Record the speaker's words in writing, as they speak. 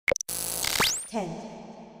10,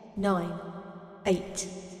 9, 8,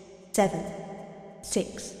 7,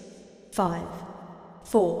 6, 5,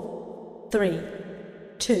 4, 3,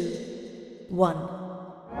 2, 1.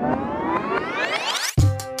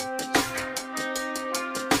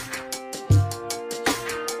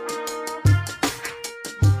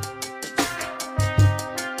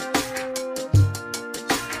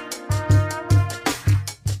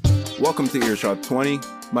 Welcome to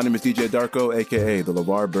Earshot20. My name is DJ Darko, aka the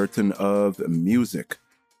LeVar Burton of music.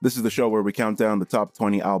 This is the show where we count down the top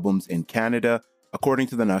 20 albums in Canada according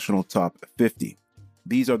to the National Top 50.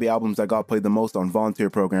 These are the albums that got played the most on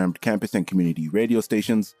volunteer-programmed campus and community radio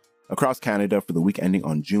stations across Canada for the week ending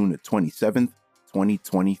on June 27th,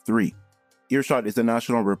 2023. Earshot is a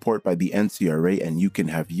national report by the NCRA, and you can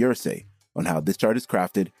have your say on how this chart is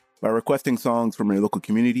crafted by requesting songs from your local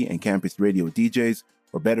community and campus radio DJs,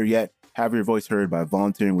 or better yet, have your voice heard by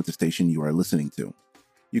volunteering with the station you are listening to.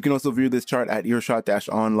 You can also view this chart at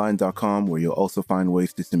earshot-online.com, where you'll also find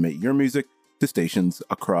ways to submit your music to stations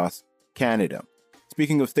across Canada.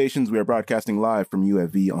 Speaking of stations, we are broadcasting live from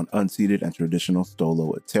UFV on unceded and traditional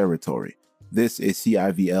Stolo territory. This is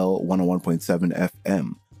CIVL 101.7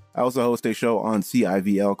 FM. I also host a show on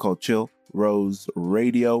CIVL called Chill Rose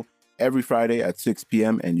Radio every Friday at 6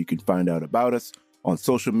 p.m., and you can find out about us on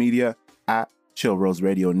social media at Chill Rose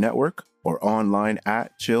Radio Network or online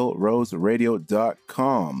at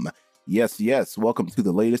chillroseradio.com. Yes, welcome to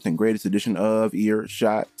the latest and greatest edition of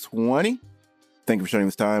Earshot 20. Thank you for sharing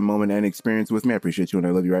this time, moment, and experience with me. I appreciate you, and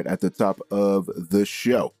I love you right at the top of the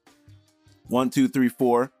show. 1, 2, 3,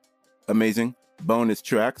 4 amazing bonus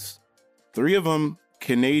tracks. 3 of them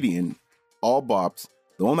Canadian, all bops.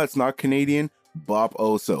 The one that's not Canadian, bop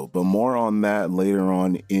also, but more on that later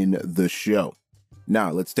on in the show.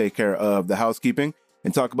 Now, let's take care of the housekeeping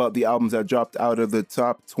and talk about the albums that dropped out of the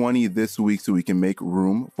top 20 this week so we can make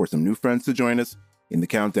room for some new friends to join us in the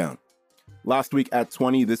countdown. Last week at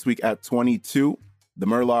 20, this week at 22, the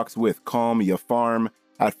Murlocs with Calm Ya Farm.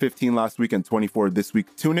 At 15 last week and 24 this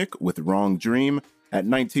week, Tunic with Wrong Dream. At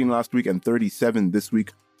 19 last week and 37 this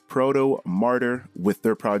week, Proto Martyr with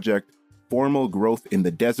their project Formal Growth in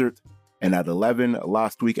the Desert. And at 11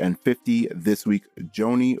 last week and 50 this week,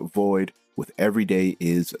 Joni Void with Every Day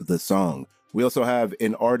Is the Song. We also have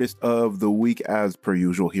an artist of the week as per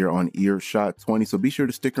usual here on Earshot 20, so be sure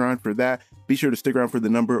to stick around for that. Be sure to stick around for the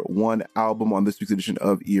number 1 album on this week's edition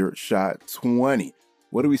of Earshot 20.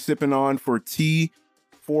 What are we sipping on for tea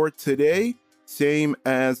for today? Same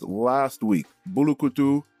as last week.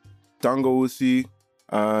 Bulukutu, Tangausi,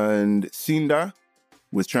 and Sinda,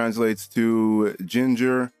 which translates to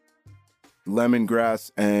ginger,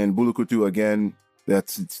 lemongrass, and Bulukutu again.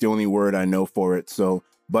 It's the only word I know for it.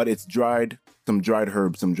 But it's dried, some dried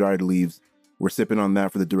herbs, some dried leaves. We're sipping on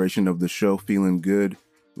that for the duration of the show, feeling good,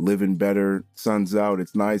 living better. Sun's out.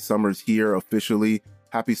 It's nice. Summer's here officially.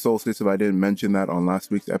 Happy solstice if I didn't mention that on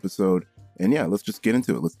last week's episode. And yeah, let's just get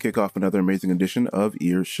into it. Let's kick off another amazing edition of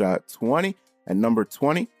Earshot 20 at number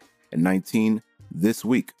 20 and 19 this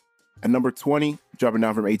week. At number 20, dropping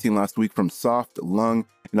down from 18 last week from Soft Lung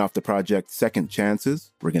and off the project Second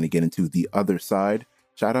Chances. We're going to get into The Other Side.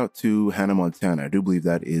 Shout out to Hannah Montana. I do believe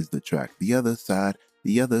that is the track. The other side,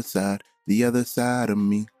 the other side, the other side of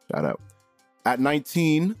me. Shout out. At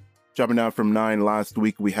 19, dropping down from 9 last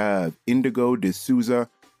week, we have Indigo de Souza.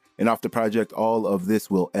 And off the project All of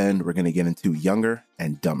This Will End, we're going to get into Younger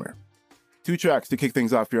and Dumber. 2 tracks to kick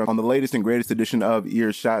things off here on the latest and greatest edition of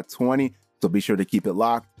Earshot 20. So be sure to keep it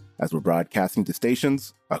locked as we're broadcasting to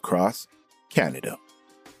stations across Canada.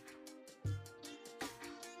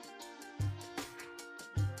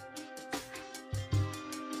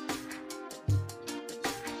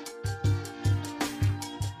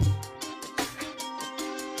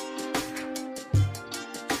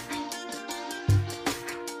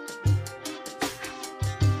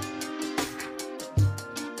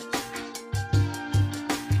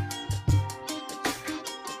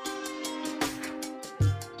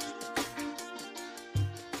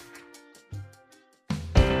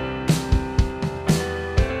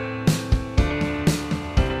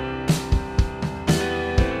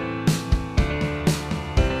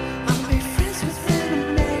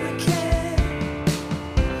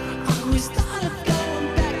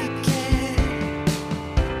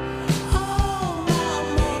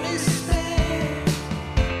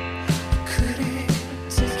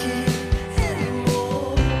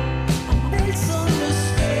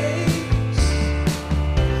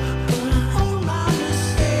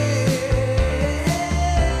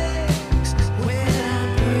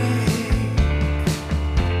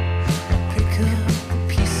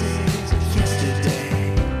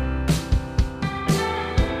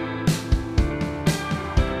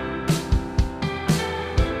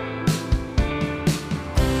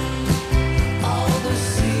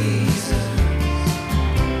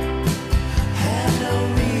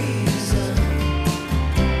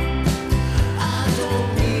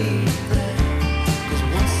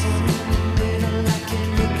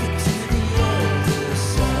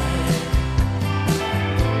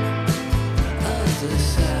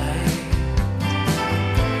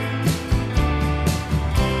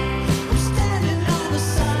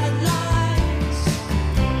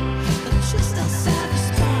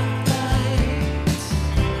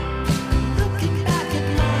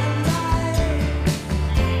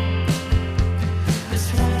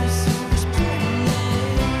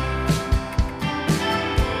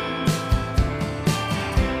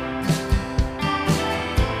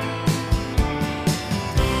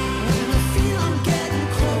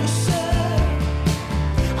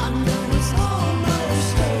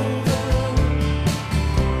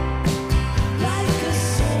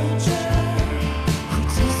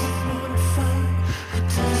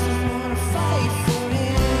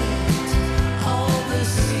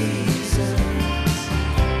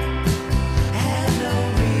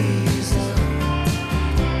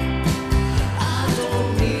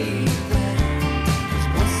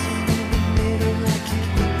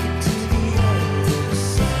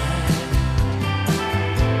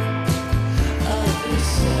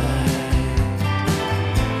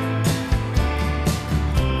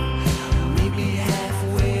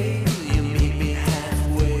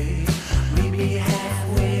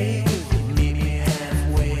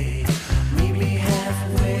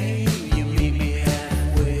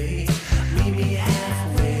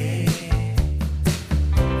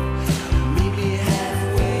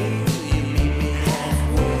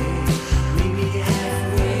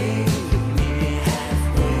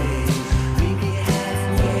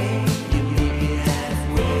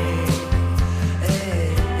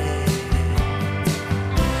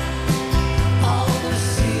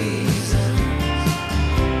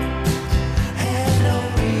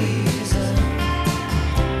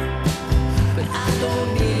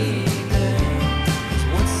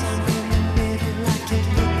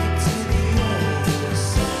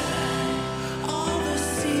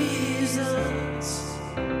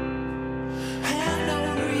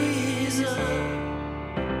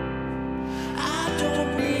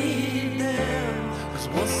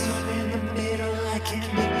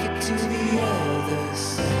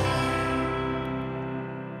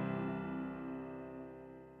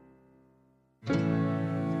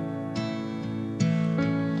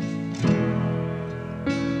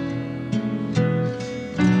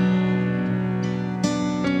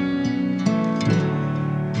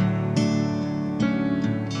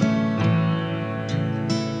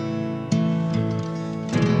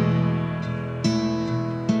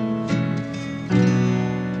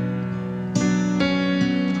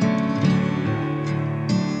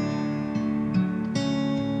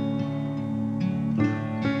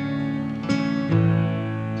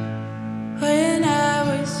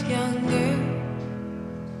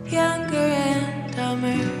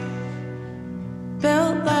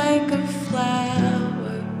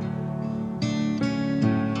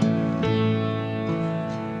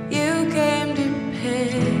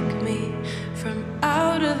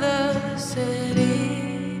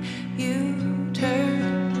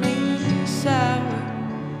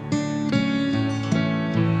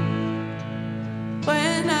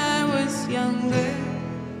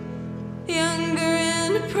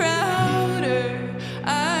 prouder.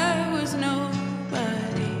 I was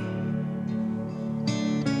nobody.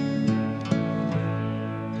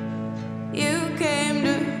 You came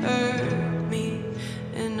to hurt me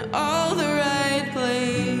in all the right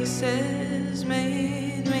places,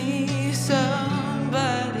 made me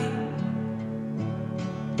somebody.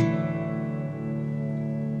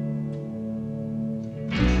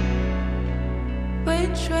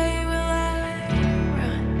 Which way will I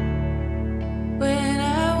run when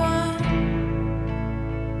I want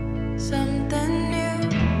something new?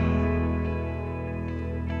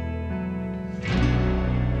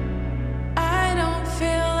 I don't feel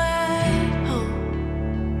at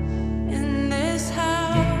home in this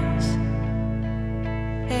house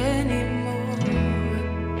anymore.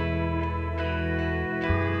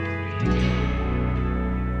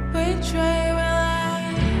 Which way will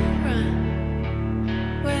I run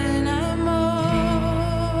when I'm over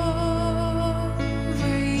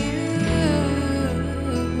you?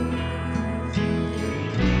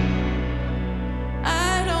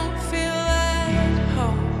 I don't feel at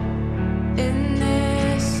home in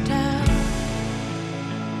this town.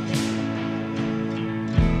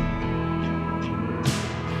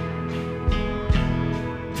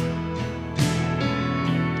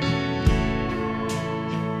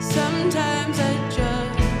 Sometimes I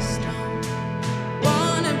just don't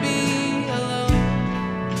wanna be alone,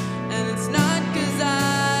 and it's not 'cause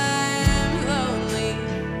I'm lonely.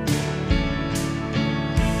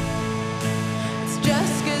 It's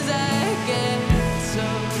just 'cause I get so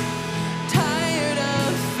tired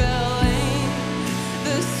of filling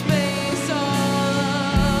the space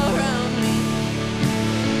all around me.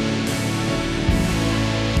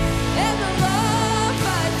 And the love I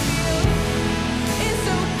feel is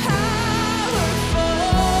so powerful.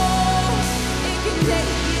 It can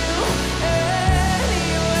take you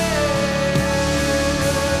anywhere.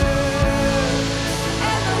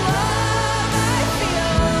 And the love I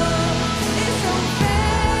feel is so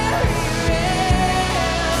very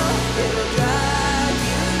real. It'll drive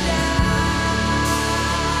you down.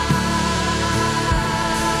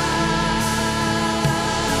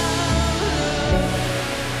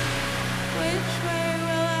 Which way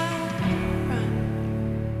will I run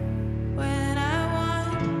when I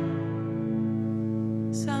want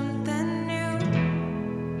something new?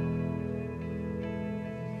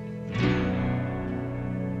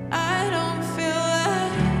 I don't feel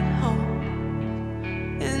at home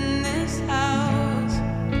in this house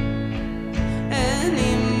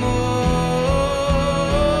anymore.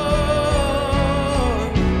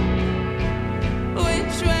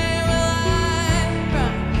 Which way will I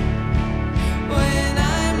run when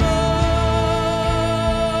I'm over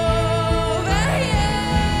you?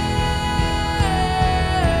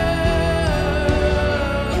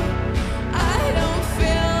 I don't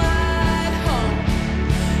feel at home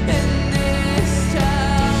in this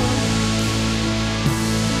town.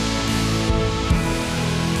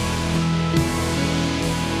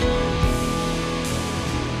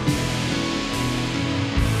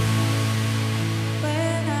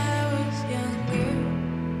 When I was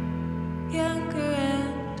younger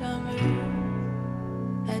and dumber,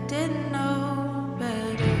 I didn't know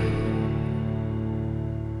better.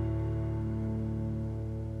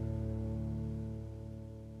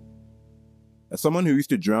 As someone who used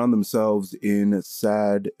to drown themselves in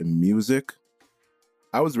sad music,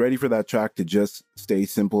 I was ready for that track to just stay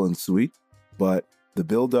simple and sweet, but the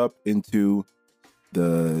build up into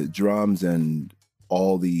the drums and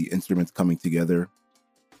all the instruments coming together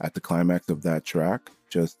at the climax of that track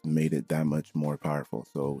just made it that much more powerful.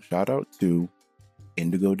 So shout out to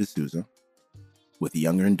Indigo D'Souza with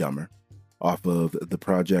Younger and Dumber off of the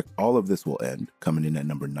project All of This Will End, coming in at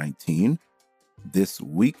number 19 this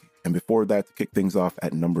week. And before that, to kick things off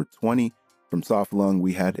at number 20 from Soft Lung,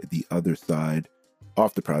 we had The Other Side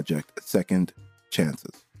off the project Second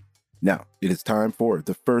Chances. Now, it is time for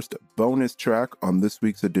the first bonus track on this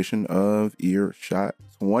week's edition of Earshot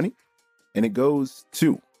 20, and it goes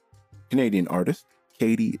to Canadian artist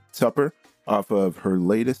Katie Tupper off of her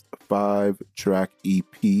latest 5-track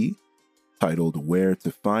EP titled Where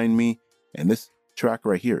to Find Me, and this track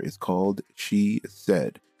right here is called She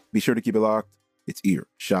Said. Be sure to keep it locked. It's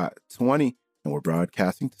Earshot 20, and we're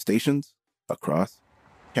broadcasting to stations across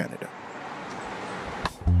Canada.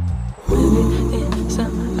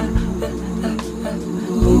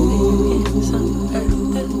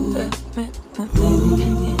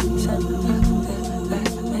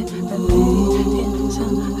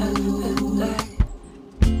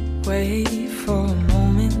 Wait for a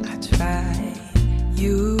moment, I try.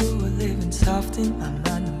 You were living soft in my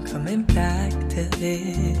mind. I'm coming back to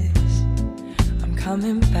this. I'm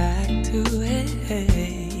coming back to it.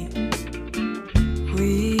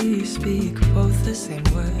 We speak both the same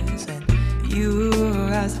words, and you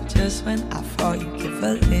rise up just when I fall. You give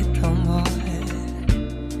a little more,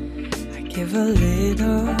 I give a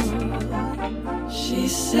little. She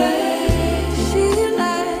says she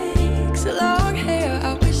likes long hair,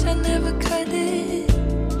 I wish I never cut it.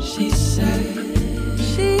 She says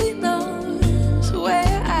she knows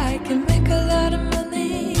where I can make a lot of money.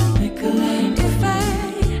 If I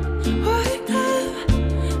worked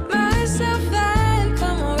up myself, I'd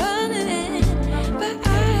come running. But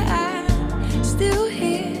I'm still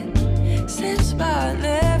here, same spot,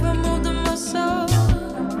 never moved a muscle.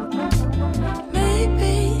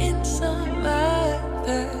 Maybe in some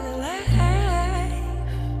other life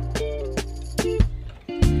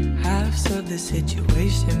I've observed the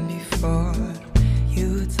situation before.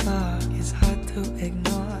 You talk, it's hard to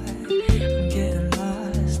ignore. I'm getting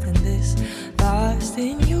lost in this, lost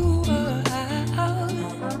in you.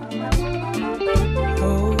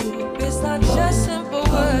 Hope it's not just simple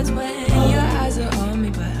words when your eyes are on me,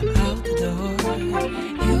 but I'm out the door.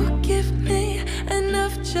 You give me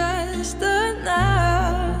enough, just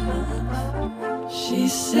enough. She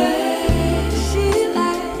says she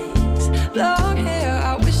likes long hair,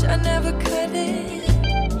 I wish I never cut it.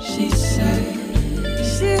 She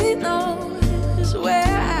says she knows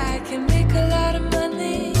where I can make a lot of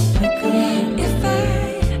money. If I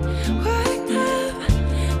worked up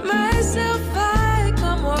myself, I'd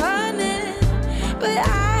come running. But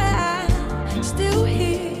I'm still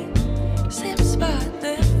here, same spot,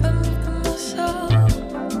 never moved a muscle.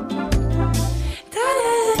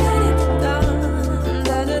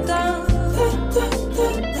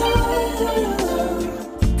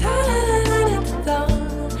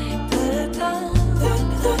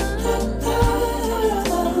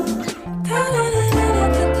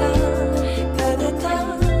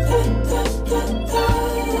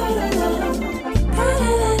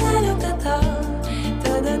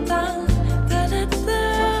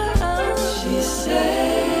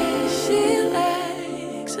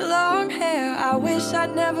 I wish I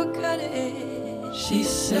never cut it. She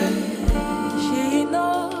said she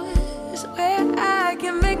knows where I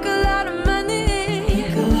can make a lot of money.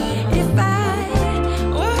 If I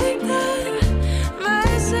worked up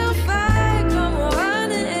myself, I'd come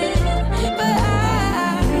running. But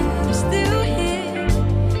I'm still here,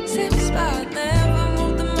 same spot, never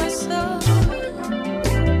moved a muscle.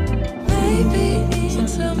 Maybe in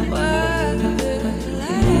some other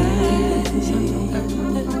life.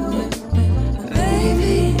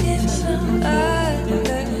 Maybe in some other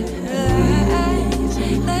life.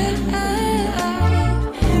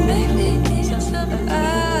 Maybe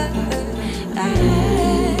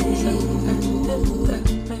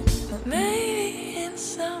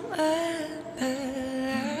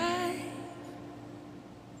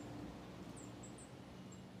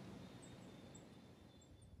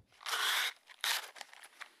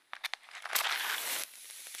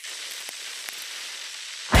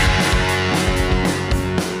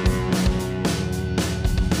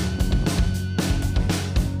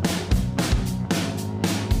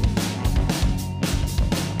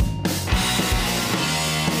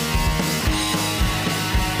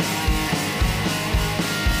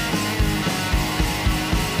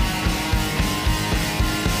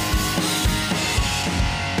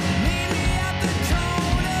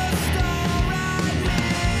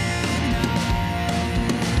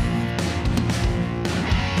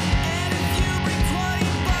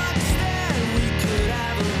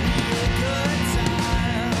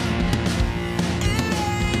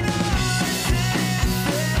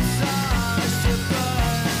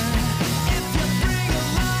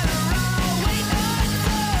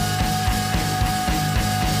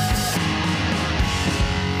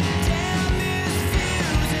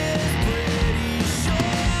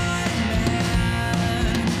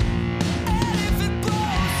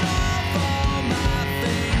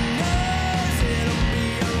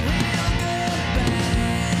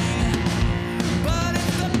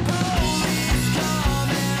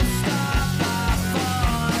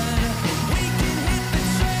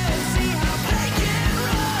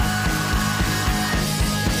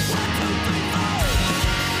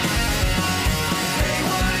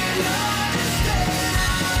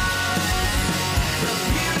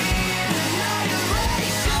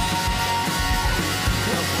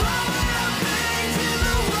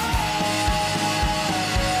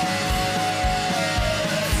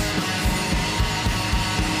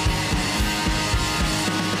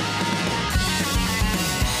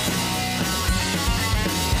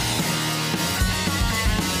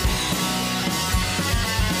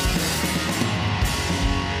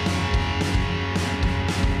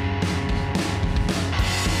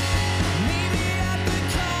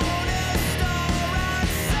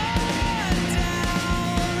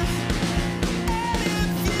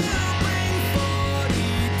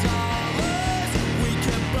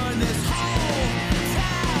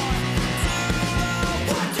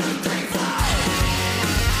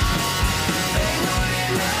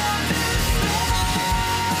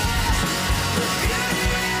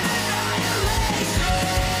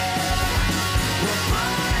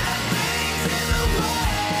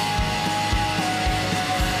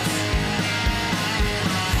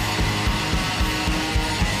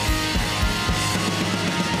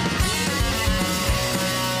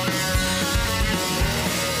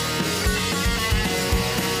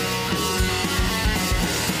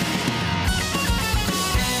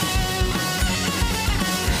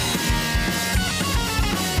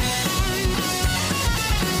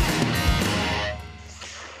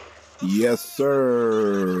Yes,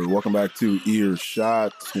 sir. Welcome back to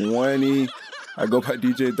Earshot 20. I go by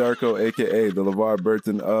DJ Darko, aka the LeVar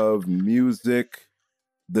Burton of music,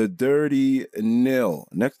 the Dirty Nil.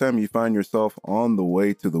 Next time you find yourself on the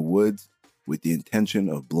way to the woods with the intention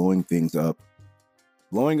of blowing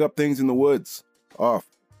up things in the woods, off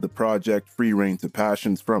the project Free Reign to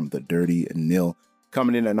Passions from the Dirty Nil,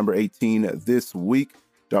 coming in at number 18 this week,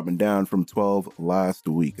 dropping down from 12 last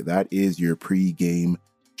week. That is your pre-game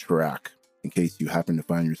track, in case you happen to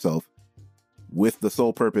find yourself with the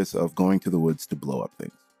sole purpose of going to the woods to blow up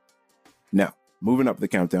things. Now, moving up the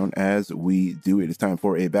countdown as we do, it is time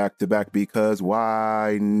for a back-to-back, because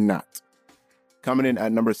why not? Coming in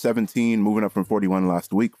at number 17, moving up from 41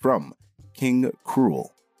 last week, from King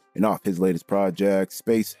Cruel. And off his latest project,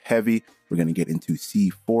 Space Heavy, we're going to get into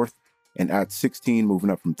C4th. And at 16, moving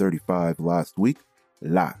up from 35 last week,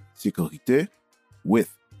 La Sécurité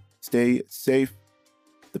with Stay Safe.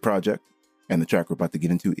 The project and the track we're about to get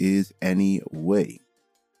into is Anyway.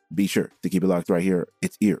 Be sure to keep it locked right here.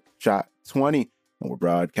 It's Earshot 20, and we're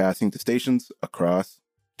broadcasting to stations across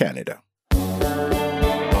Canada.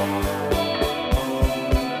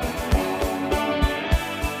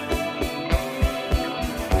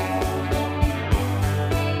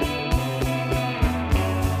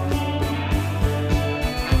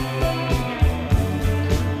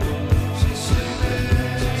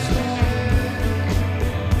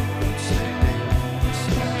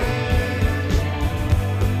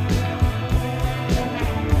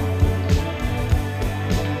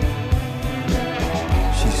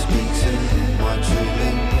 She speaks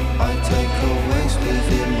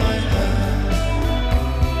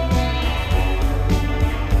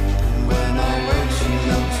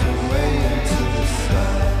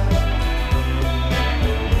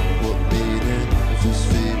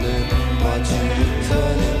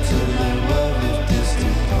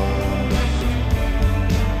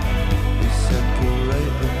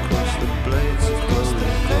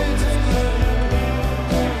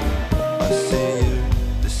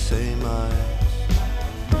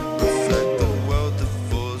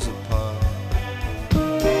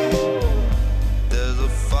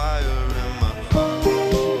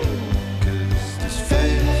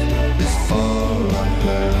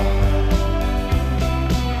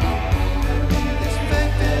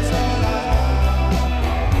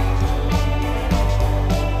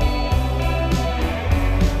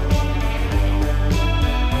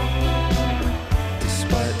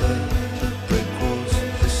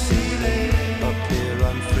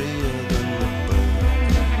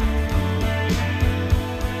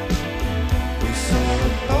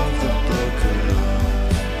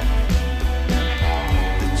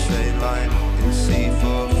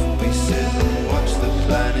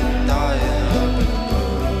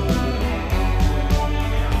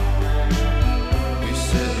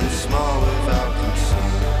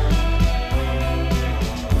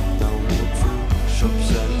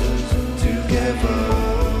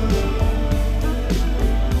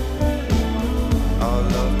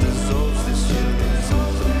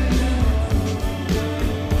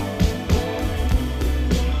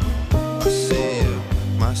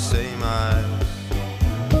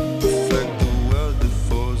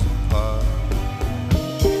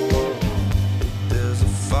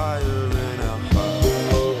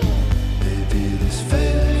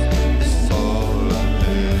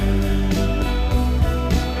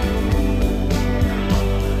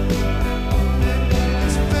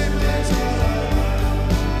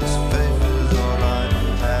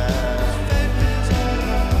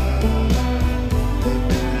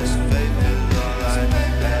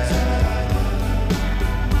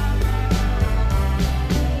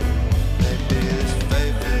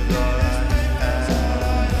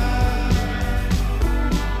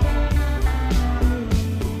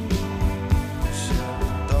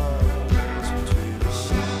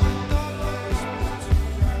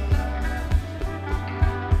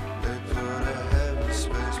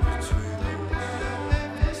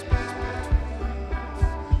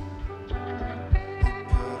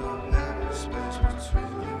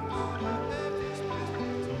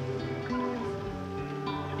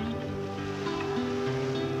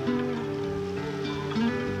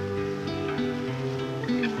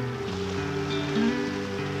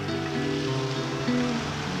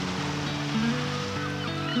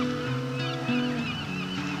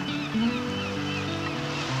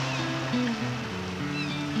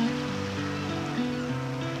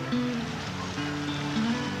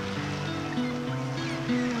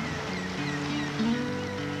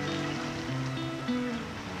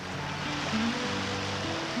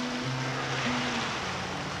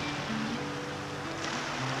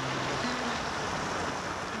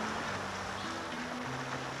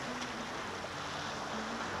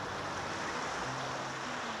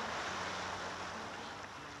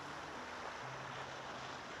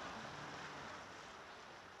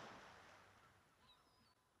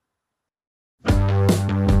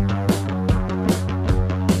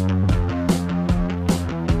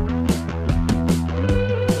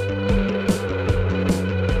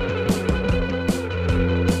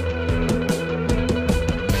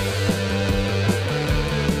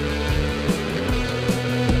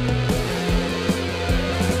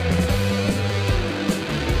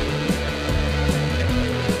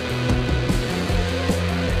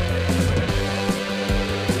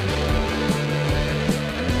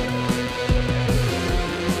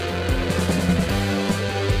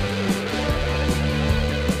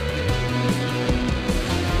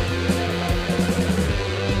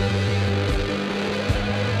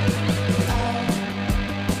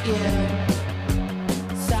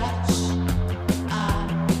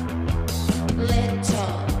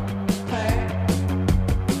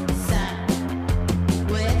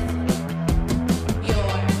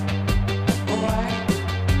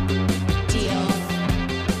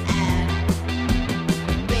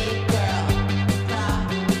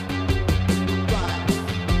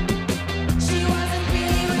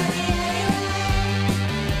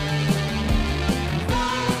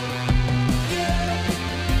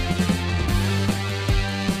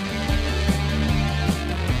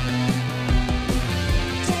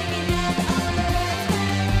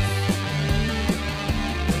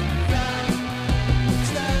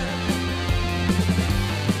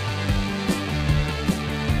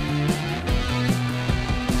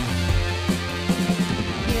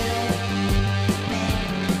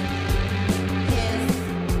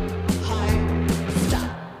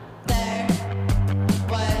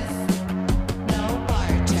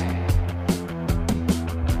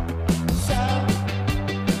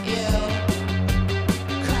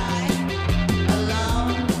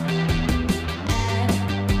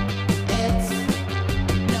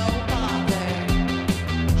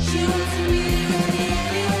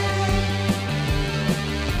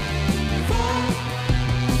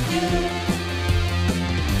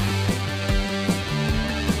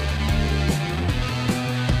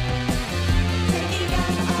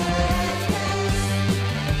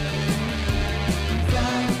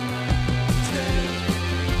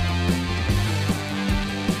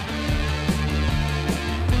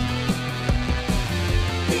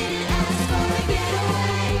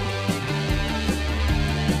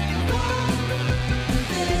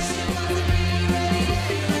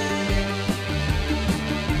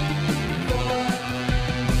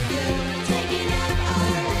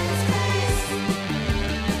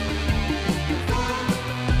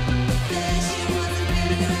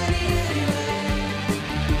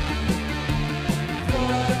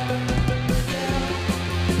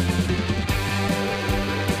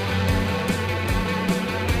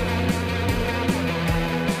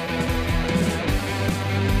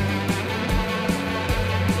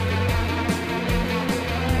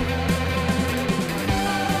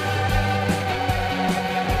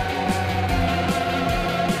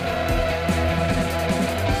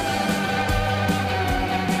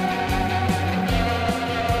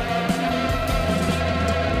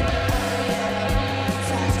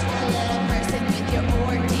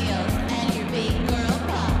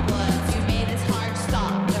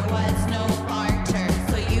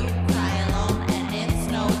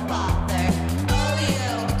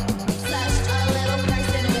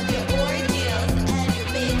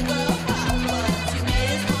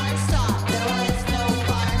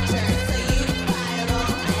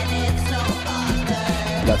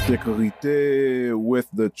La Sécurité with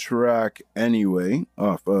the track Anyway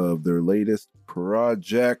off of their latest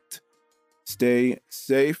project, Stay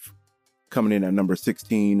Safe, coming in at number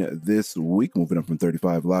 16 this week, moving up from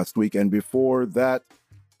 35 last week. And before that,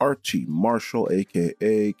 Archie Marshall,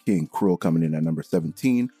 aka King Cruel, coming in at number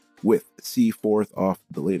 17 with Seaforth off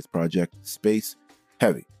the latest project, Space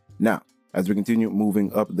Heavy. Now, as we continue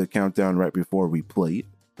moving up the countdown right before we play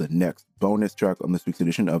the next bonus track on this week's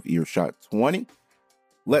edition of Earshot 20,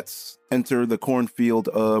 let's enter the cornfield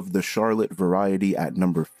of the Charlotte variety at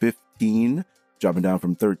number 15, dropping down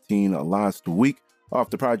from 13 last week.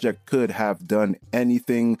 Off the project Could Have Done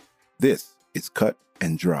Anything. This is Cut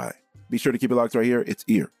and Dry. Be sure to keep it locked right here. It's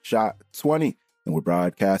Earshot 20, and we're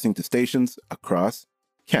broadcasting to stations across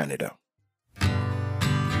Canada.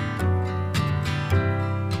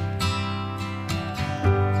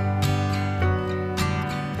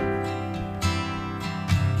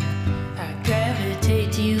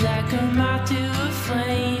 You like a moth to a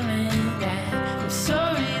flame, and I'm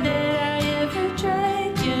sorry that I ever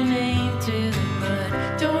dragged your name to the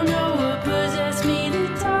mud. Don't know what possessed me to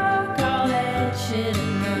talk all that shit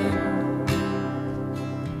and run.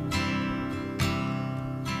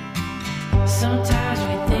 Sometimes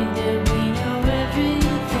we think that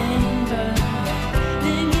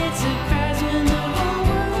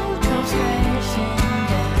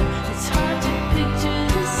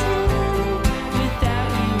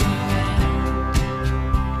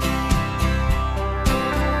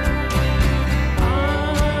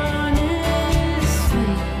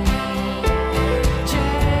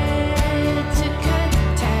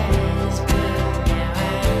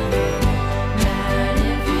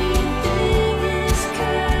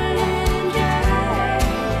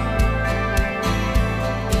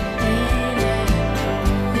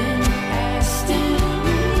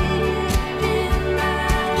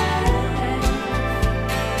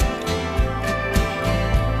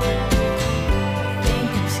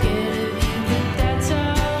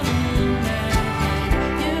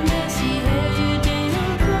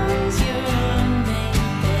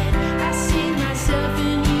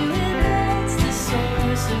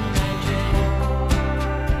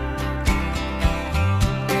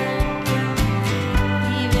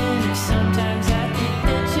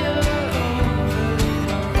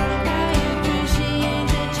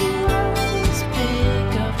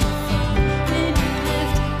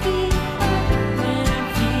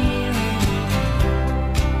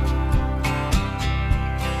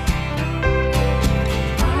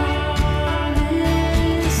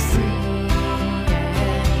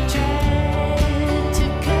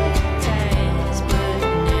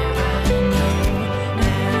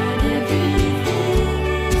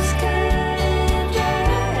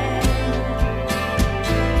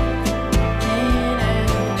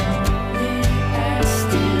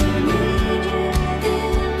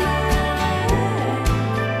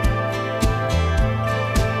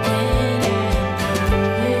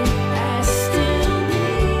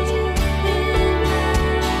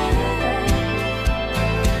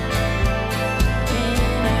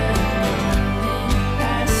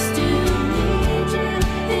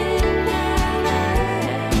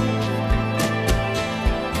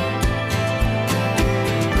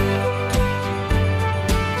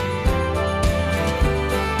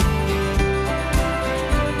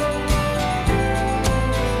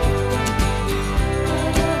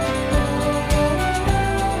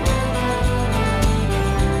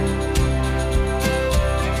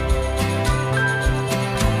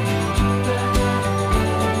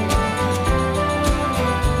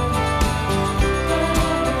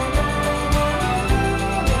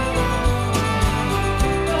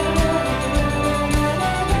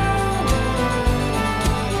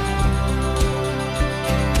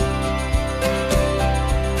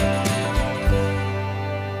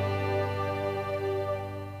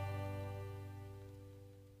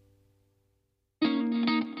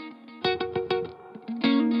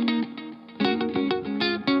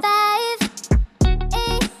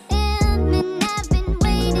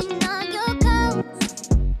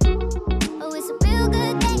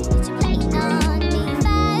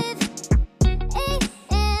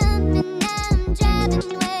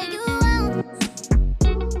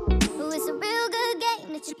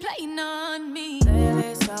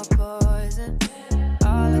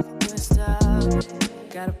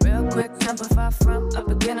far from a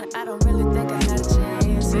beginner. I don't really think I had a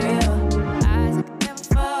chance. Yeah. I can never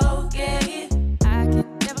forget. I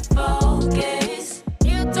can never forget.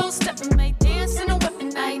 You don't step and make dance in a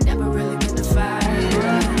weapon. I ain't never really been to fight.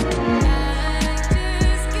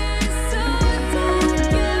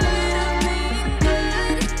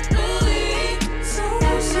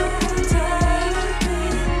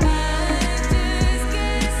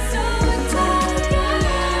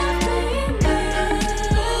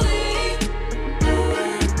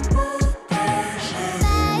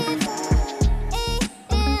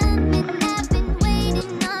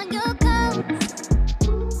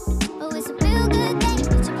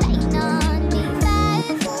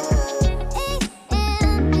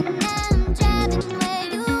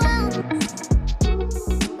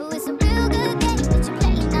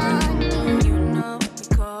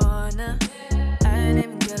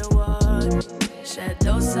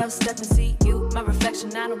 Step and see you, my reflection.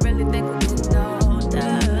 I don't really think we're getting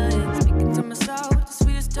older. Speaking to my soul with the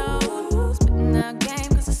sweetest tone. Spitting out game,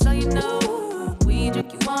 cause I saw you know. We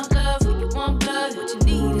drink, you want love, you want blood. What you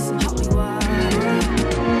need is some holy water.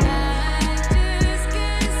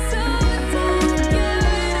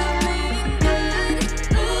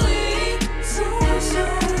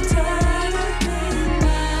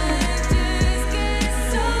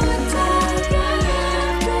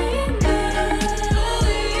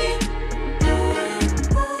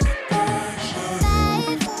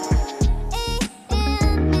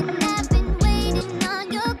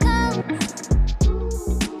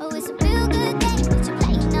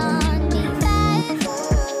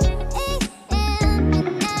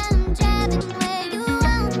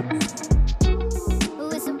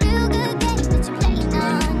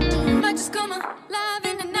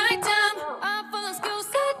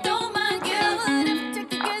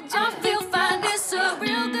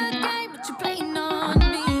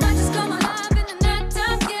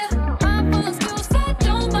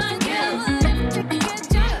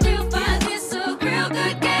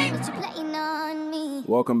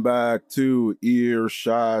 Welcome back to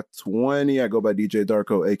Earshot 20. I go by DJ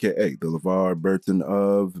Darko, aka the LeVar Burton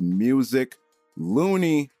of music.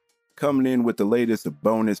 Looney coming in with the latest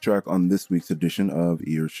bonus track on this week's edition of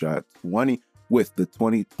Earshot 20 with the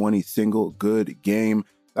 2020 single Good Game.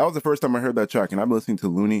 That was the first time I heard that track, and I've been listening to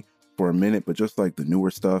Looney for a minute, but just like the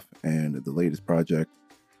newer stuff and the latest project.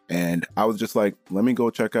 And I was just like, let me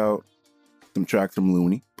go check out some tracks from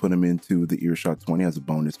Looney, put them into the Earshot 20 as a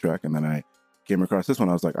bonus track, and then I came across this one.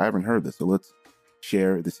 I was like, I haven't heard this, so let's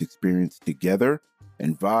share this experience together.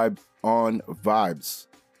 And vibes on vibes.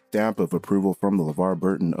 Stamp of approval from the LeVar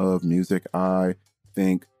Burton of music, I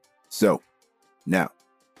think so. Now,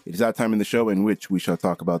 it is that time in the show in which we shall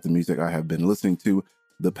talk about the music I have been listening to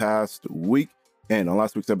the past week. And on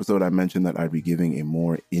last week's episode, I mentioned that I'd be giving a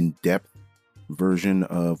more in-depth version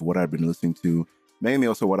of what I've been listening to, mainly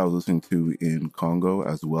also what I was listening to in Congo,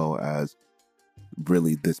 as well as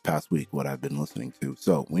really this past week, what I've been listening to.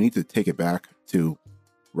 So we need to take it back to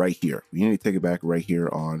right here. We need to take it back right here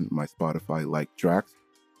on my Spotify like tracks.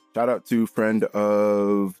 Shout out to friend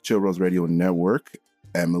of Chill Rose Radio Network,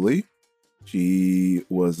 Emily. She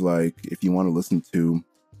was like, if you want to listen to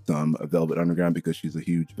some Velvet Underground, because she's a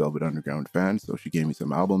huge Velvet Underground fan, so she gave me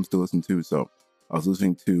some albums to listen to. So I was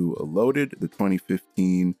listening to Loaded, the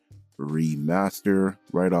 2015 remaster,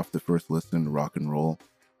 right off the first listen, rock and roll.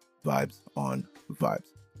 Vibes on vibes.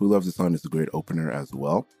 Who Loves the Sun is a great opener as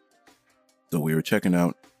well. So we were checking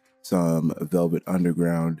out some Velvet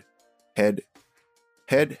Underground. Head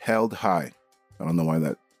Held High. I don't know why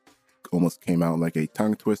that almost came out like a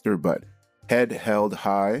tongue twister, but Head Held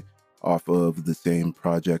High off of the same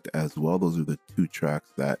project as well. Those are the two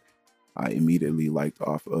tracks that I immediately liked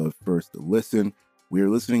off of first listen. We are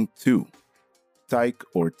listening to Tyke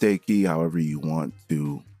or Takey, however you want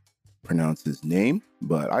to pronounce his name,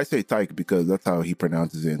 but I say Tyke because that's how he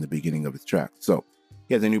pronounces it in the beginning of his track. So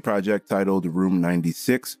he has a new project titled Room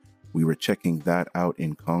 96. We were checking that out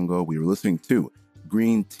in Congo. We were listening to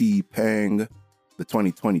Green Tea Pang, the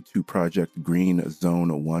 2022 project Green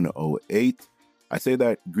Zone 108. I say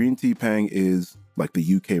that Green Tea Pang is like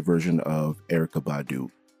the UK version of Erykah Badu,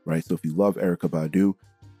 right? So if you love Erykah Badu,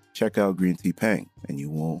 check out Green Tea Pang and you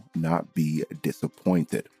will not be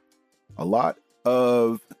disappointed. A lot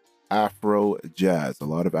of Afro jazz. On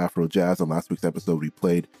last week's episode, we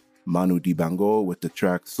played Manu Dibango with the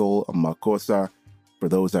track Soul Makossa. For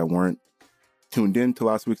those that weren't tuned in to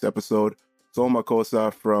last week's episode, Soul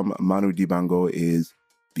Makossa from Manu Dibango is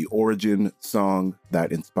the origin song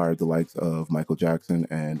that inspired the likes of Michael Jackson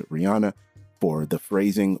and Rihanna for the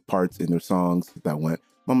phrasing parts in their songs that went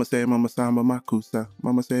Mama say Mama Samba Makusa,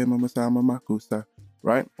 Mama say Mama Samba Makusa,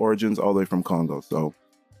 right? Origins all the way from Congo. So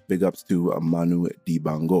big ups to Manu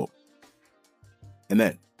Dibango. And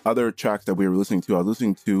then other tracks that we were listening to, I was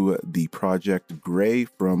listening to the project Gray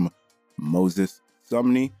from Moses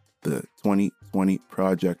Sumney, the 2020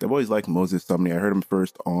 project. I've always liked Moses Sumney. I heard him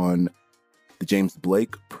first on the James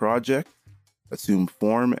Blake project, Assume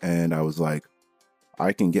Form, and I was like,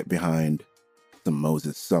 I can get behind some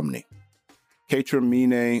Moses Sumney.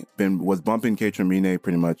 K-Tramine was bumping K-Tramine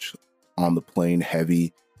pretty much on the plane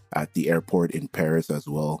heavy at the airport in Paris as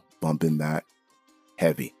well, bumping that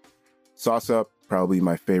heavy. Sauce Up, probably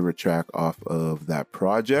my favorite track off of that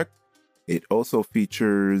project. It also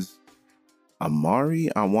features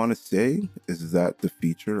Amari, I want to say. Is that the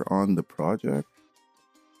feature on the project?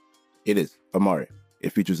 It is Amari.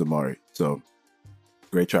 It features Amari. So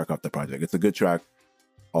great track off the project. It's a good track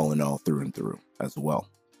all in all, through and through as well.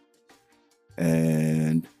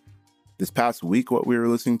 And this past week, what we were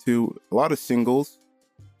listening to, a lot of singles.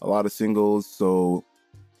 So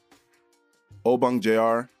Obang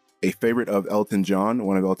JR, a favorite of Elton John,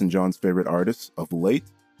 one of Elton John's favorite artists of late,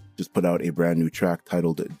 just put out a brand new track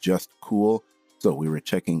titled Just Cool. So we were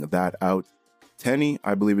checking that out. Tenny,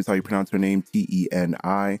 I believe is how you pronounce her name,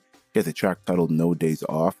 Teni. She has a track titled No Days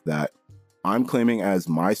Off that I'm claiming as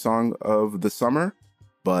my song of the summer,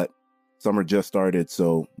 but summer just started,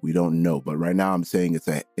 so we don't know. But right now I'm saying it's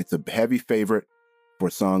a heavy favorite for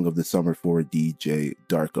song of the summer for DJ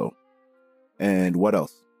Darko. And what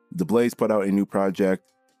else? The Blaze put out a new project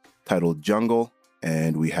titled Jungle,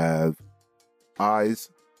 and we have Eyes,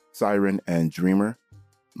 Siren, and Dreamer,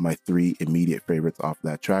 my three immediate favorites off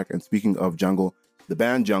that track. And speaking of Jungle, the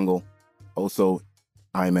band Jungle, also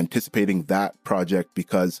I'm anticipating that project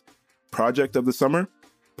because project of the summer,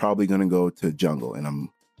 probably going to go to Jungle, and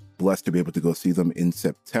I'm blessed to be able to go see them in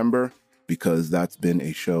September because that's been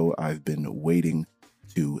a show I've been waiting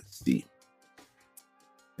to see.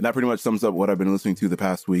 And that pretty much sums up what I've been listening to the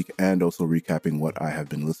past week and also recapping what I have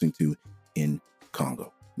been listening to in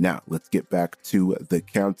Congo. Now, let's get back to the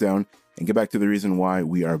countdown and get back to the reason why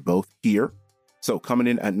we are both here. So coming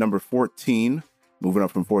in at number 14, moving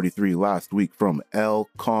up from 43 last week from El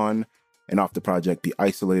Con, and off the project The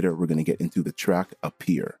Isolator, we're going to get into the track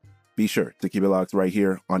Appear. Be sure to keep it locked right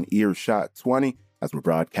here on Earshot20 as we're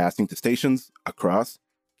broadcasting to stations across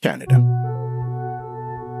Canada.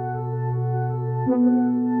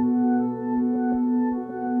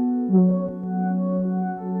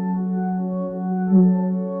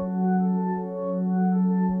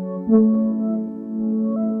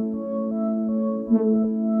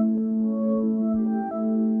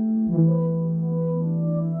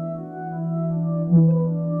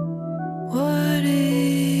 What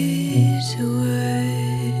is a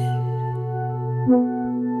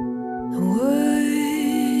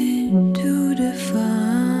word to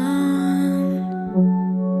define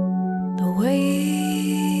the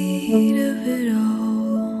weight of it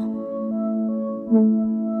all,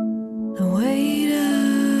 the weight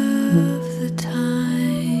of the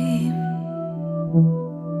time.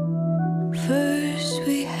 First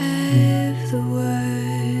we have the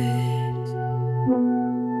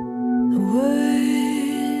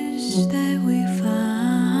words that we find,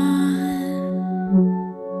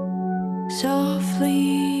 soft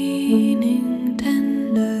leaning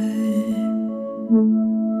tender.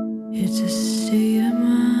 It's a state of mind.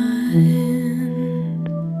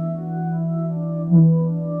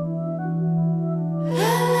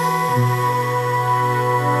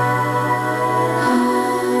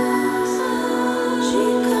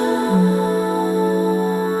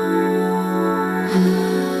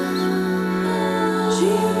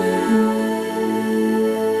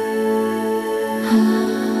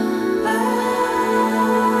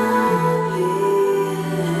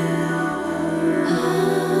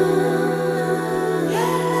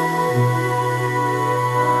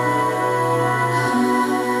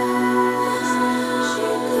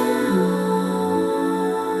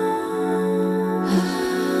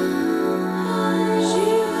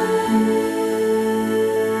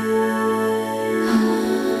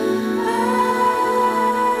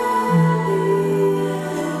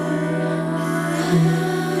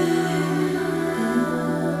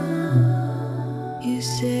 You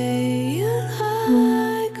say you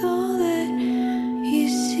like all that you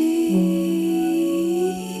see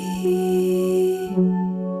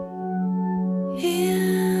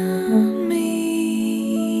in me,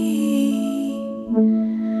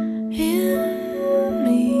 in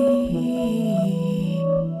me.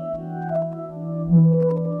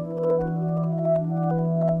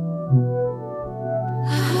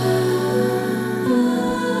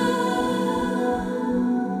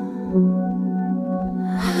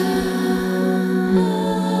 Ah.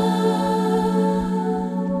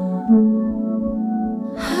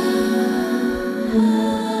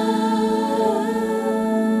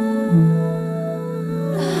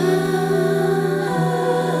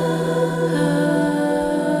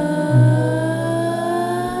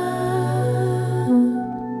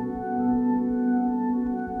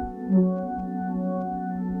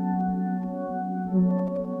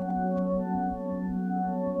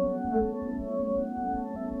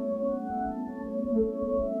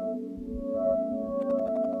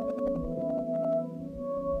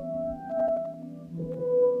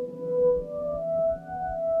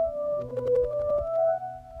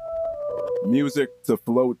 Music to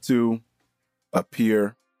Float To,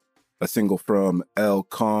 Appear, a single from El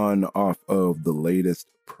Khan off of the latest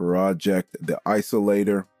project, The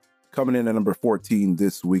Isolator, coming in at number 14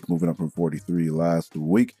 this week, moving up from 43 last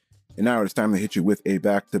week. And now it's time to hit you with a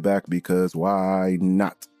back-to-back because why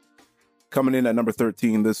not? Coming in at number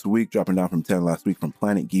 13 this week, dropping down from 10 last week from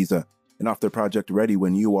Planet Giza, and off their project Ready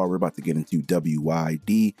When You Are, we're about to get into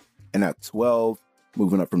WYD. And at 12,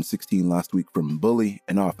 moving up from 16 last week from Bully,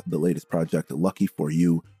 and off the latest project Lucky For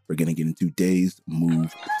You, we're going to get into Dazed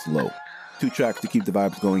Move Slow. 2 tracks to keep the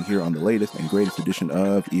vibes going here on the latest and greatest edition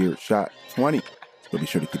of Earshot 20. So be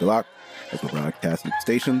sure to keep it locked as we're broadcasting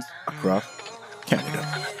stations across Canada.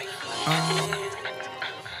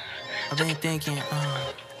 I've been thinking,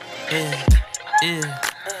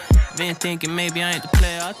 been thinking maybe I ain't the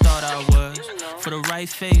player I thought I was. For the right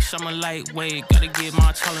face, I'm a lightweight, gotta get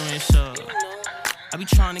my tolerance up. I be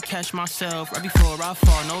trying to catch myself right before I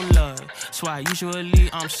fall, no love. So I usually,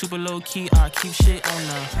 I'm super low-key, I keep shit on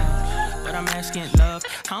the. But I'm asking love,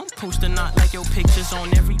 how I'm posting not like your pictures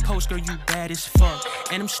on every post, girl, you bad as fuck.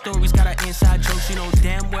 And them stories got an inside jokes, you know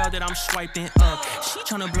damn well that I'm swiping up. She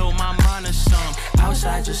tryna blow my mind or some.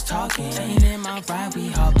 Outside just talking, ain't in my ride, we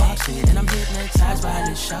hotboxing. And I'm hypnotized by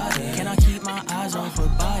this shawty. Can I keep my eyes off her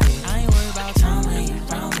body? I ain't worried about time when you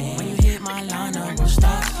round me. When you hit my line, I will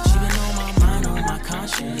stop. She been on my mind, on my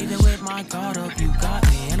conscience. Even with my guard up, you got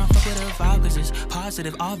me. And I fuck with her vibe cause it's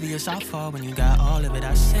positive, obvious. I fall when you got all of it.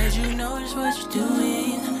 I said you know it's what you're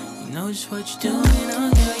doing. You know it's what you're doing.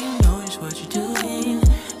 Oh girl, you know it's what you're doing.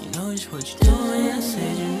 You know it's what you're doing. I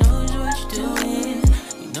said you know it's what you're doing.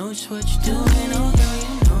 You know it's what you're doing. Oh girl,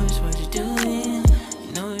 you know it's what you're doing.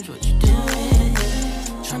 You know it's what you're doing.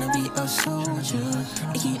 Tryna be a soldier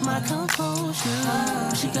and keep my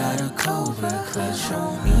composure. She got a cobra clutch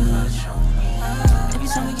on me. Every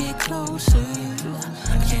time we get closer,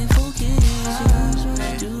 I can't focus. You know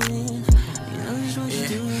what you're doing. You know what you're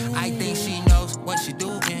doing. I think she knows what she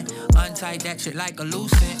doing. Untie that shit like a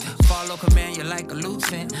lucent. Follow command, you're like a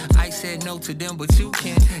lieutenant. I said no to them, but you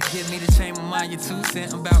can. Give me the chain of mine, your 2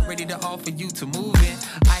 cents. I'm about ready to offer you to move in.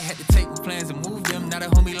 I had to take my plans and move them. Not a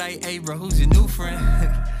homie like, hey bro, who's your new friend?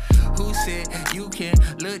 Who said you can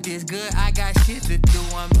look this good? I got shit to do.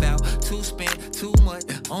 I'm about to spend too much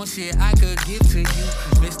on shit I could give to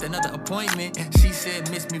you. Missed another appointment. She said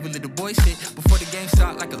miss me with little boy shit. Before the game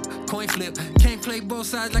start like a coin flip. Can't play both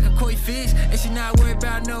sides like a koi fish. And she not worried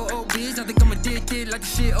about no old bitch. I think I'm addicted like the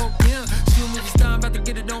shit opium. She a movie star, I'm about to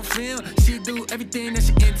get it on film. She do everything that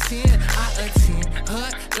she intend. I attend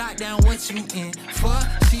her, lock down what you in for.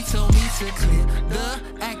 She told me to clear the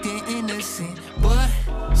acting innocent, but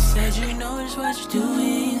said you know it's what you're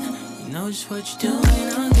doing. You know it's what you're doing.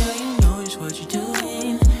 Oh girl, you know it's what you're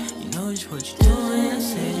doing. You know it's what you're doing. I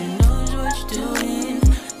said you know it's what you're doing.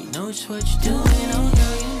 You know it's what you're doing. Oh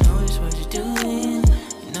girl, you know it's what you're doing.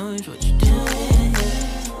 You know it's what you're doing.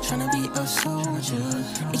 Tryna be a soldier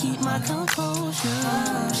and keep my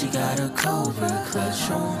composure. She got a cobra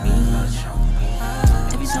clutch on me.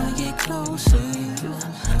 Every time we get closer,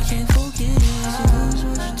 I can't focus. You know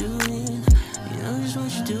what you're doing. You know just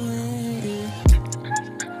what you're doing.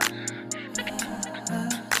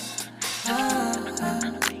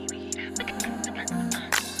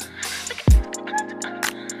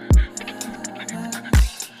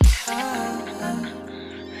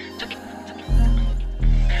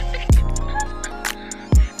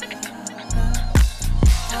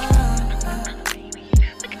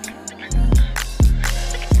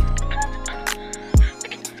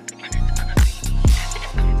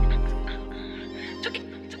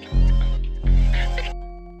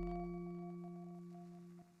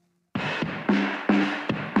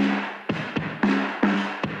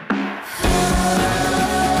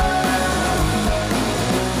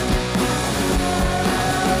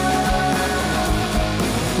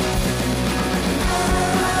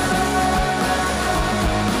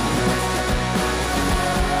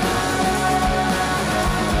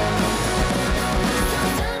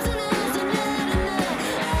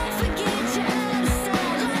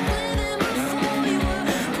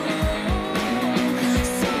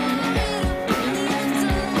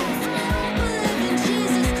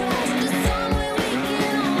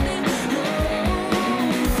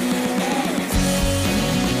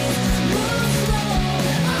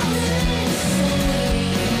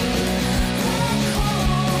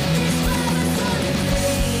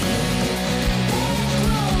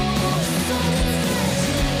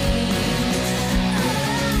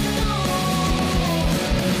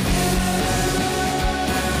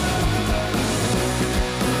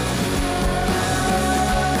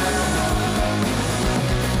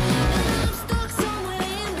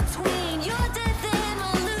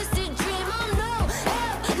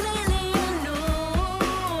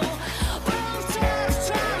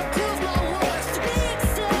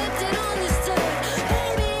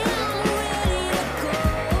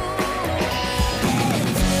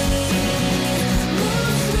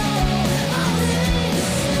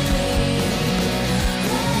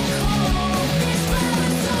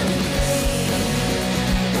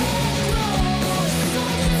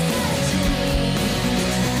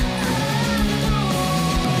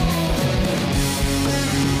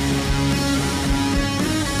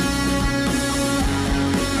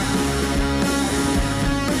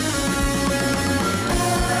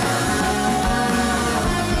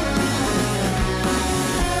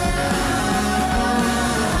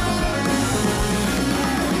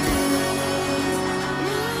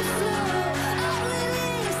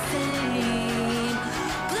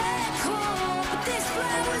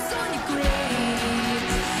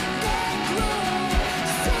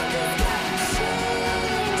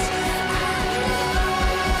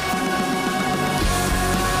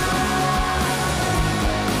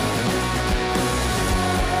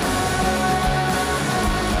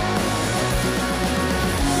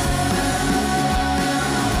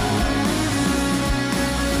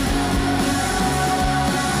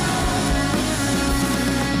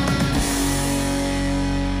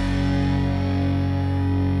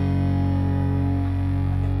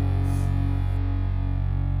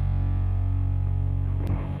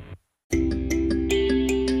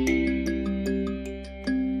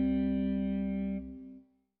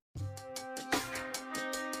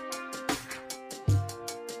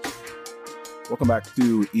 Welcome back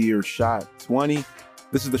to Earshot 20.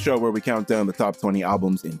 This is the show where we count down the top 20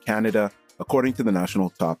 albums in Canada according to the National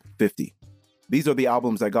Top 50. These are the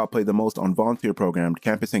albums that got played the most on volunteer-programmed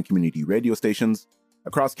campus and community radio stations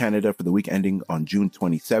across Canada for the week ending on June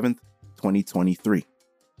 27th, 2023.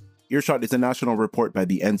 Earshot is a national report by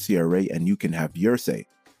the NCRA, and you can have your say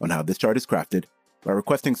on how this chart is crafted by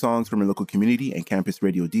requesting songs from your local community and campus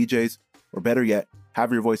radio DJs, or better yet,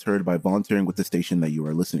 have your voice heard by volunteering with the station that you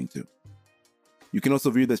are listening to. You can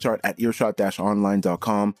also view this chart at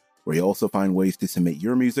earshot-online.com, where you'll also find ways to submit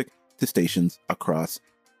your music to stations across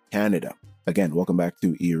Canada. Again, welcome back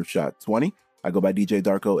to Earshot 20. I go by DJ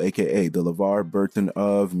Darko, aka the LeVar Burton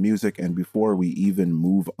of music, and before we even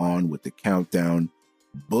move on with the countdown,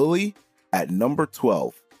 Bully at number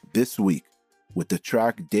 12 this week with the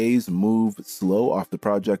track Days Move Slow off the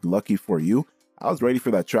project Lucky For You. I was ready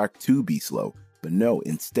for that track to be slow, but no,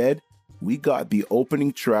 instead, we got the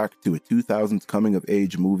opening track to a 2000s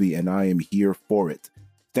coming-of-age movie, and I am here for it.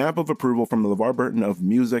 Stamp of approval from the LeVar Burton of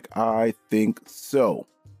music, I think so.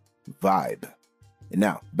 Vibe. And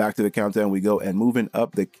now, back to the countdown we go, and moving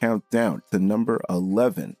up the countdown to number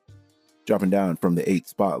 11. Dropping down from the 8th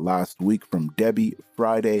spot last week from Debbie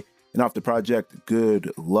Friday, and off the project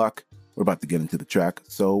Good Luck. We're about to get into the track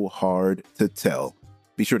So Hard to Tell.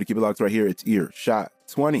 Be sure to keep it locked right here. It's Earshot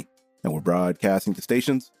 20, and we're broadcasting to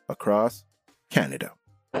stations across Canada.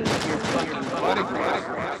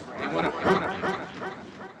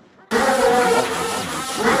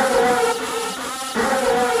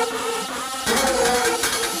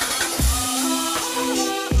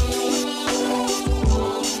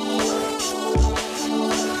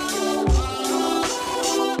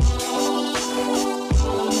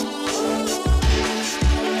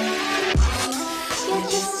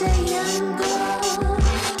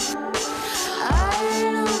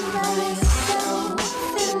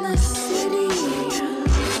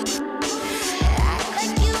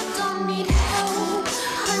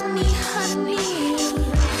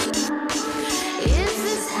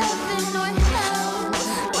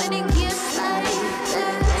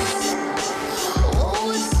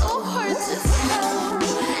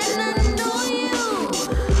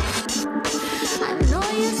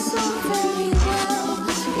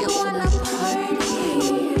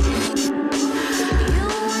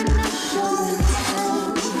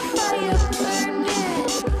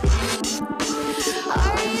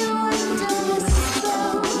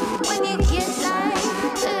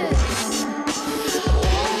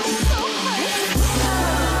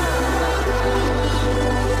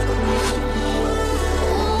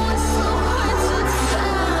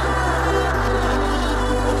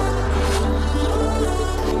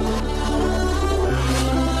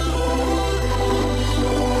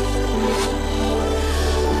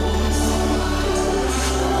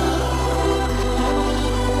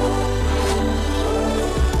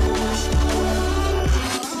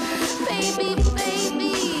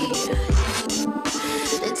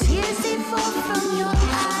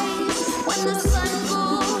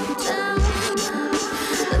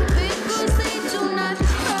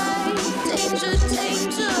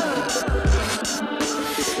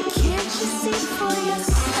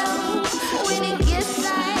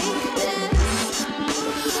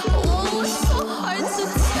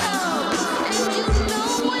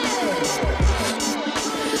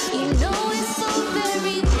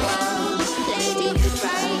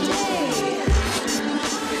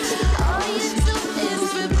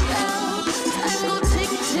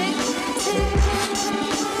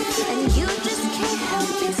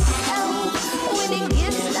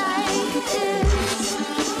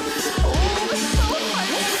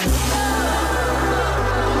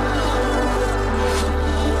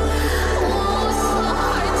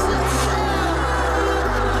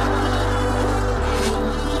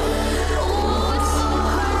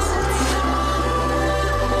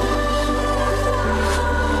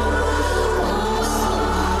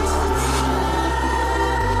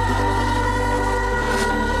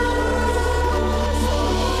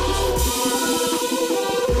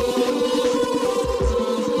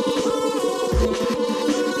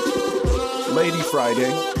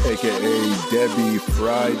 Friday, aka Debbie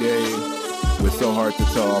Friday, with So Hard to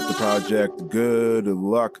Tell off the project Good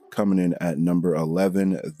Luck, coming in at number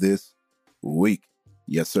 11 this week.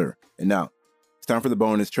 Yes, sir. And now, it's time for the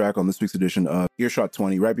bonus track on this week's edition of Earshot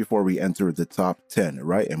 20, right before we enter the top 10,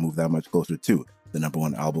 right? And move that much closer to the number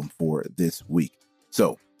one album for this week.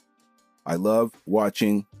 So, I love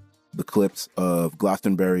watching the clips of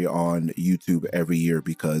Glastonbury on YouTube every year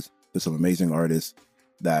because there's some amazing artists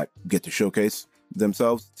that get to showcase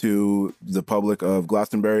themselves to the public of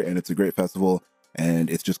Glastonbury, and it's a great festival And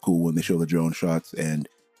it's just cool when they show the drone shots and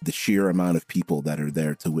the sheer amount of people that are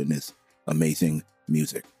there to witness amazing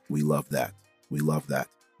music. We love that. We love that.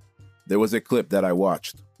 There was a clip that I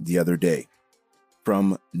watched the other day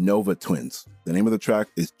from Nova Twins. The name of the track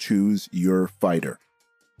is Choose Your Fighter.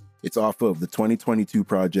 It's off of the 2022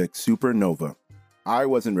 project Supernova. I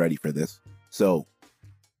wasn't ready for this. So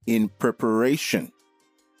in preparation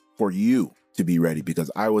for you to be ready,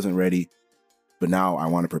 because I wasn't ready, but now I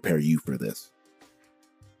want to prepare you for this.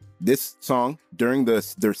 This song, during their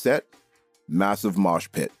set, massive mosh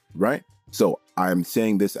pit, right? So I'm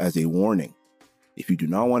saying this as a warning. If you do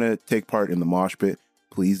not want to take part in the mosh pit,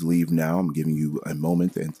 please leave now. I'm giving you a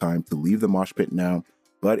moment and time to leave the mosh pit now.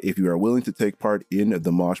 But if you are willing to take part in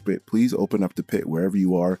the mosh pit, please open up the pit wherever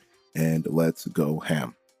you are and let's go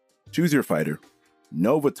ham. Choose Your Fighter,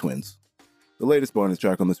 Nova Twins, the latest bonus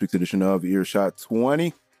track on this week's edition of Earshot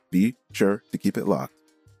 20. Be sure to keep it locked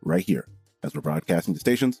right here as we're broadcasting to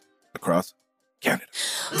stations across Canada.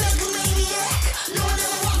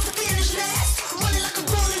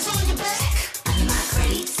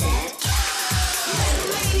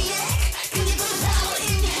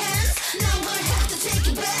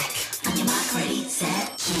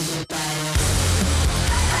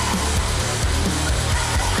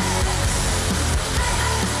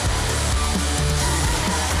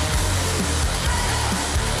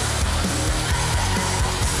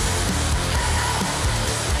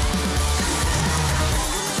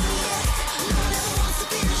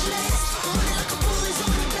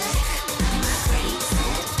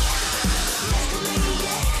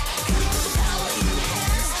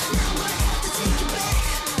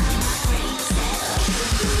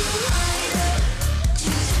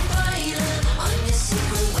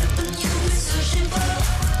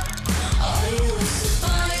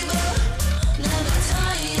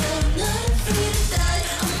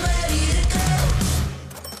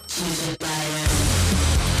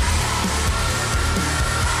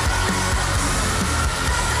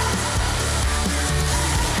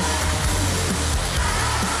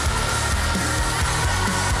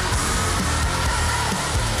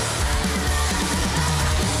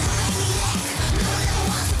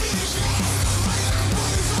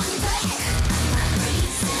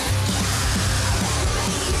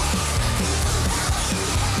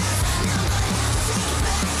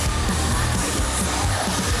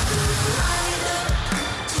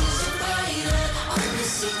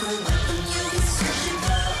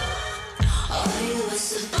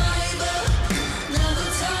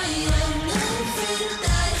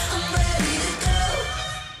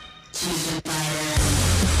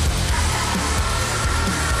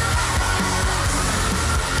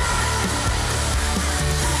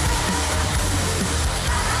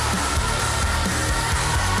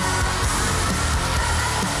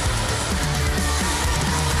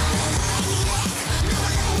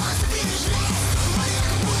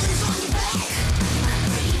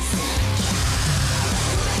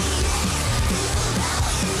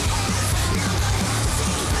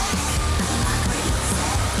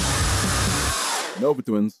 Nova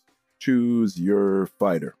Twins, Choose Your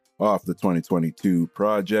Fighter, off the 2022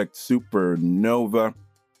 project Supernova.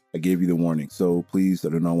 I gave you the warning, so please, I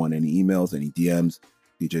do not want any emails, any DMs.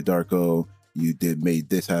 DJ Darko, you made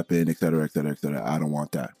this happen, etc., etc., etc. I don't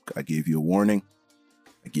want that. I gave you a warning.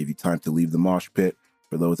 I gave you time to leave the mosh pit.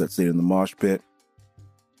 For those that stayed in the mosh pit,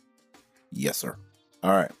 yes, sir.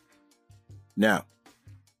 All right. Now,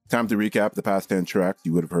 time to recap the past 10 tracks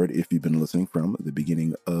you would have heard if you've been listening from the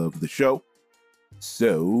beginning of the show.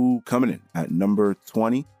 So, coming in at number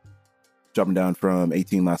 20, dropping down from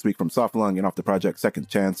 18 last week from Soft Lung, and off the project Second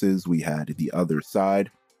Chances, we had The Other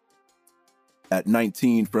Side. At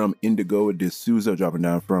 19 from Indigo D'Souza, dropping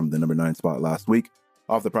down from the number 9 spot last week.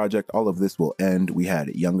 Off the project All of This Will End, we had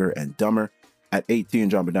Younger and Dumber. At 18,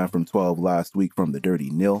 dropping down from 12 last week from The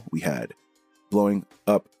Dirty Nil, we had Blowing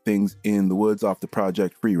Up Things in the Woods, off the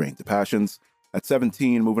project Free Reign to Passions. At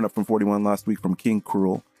 17, moving up from 41 last week from King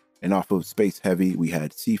Cruel, and off of Space Heavy, we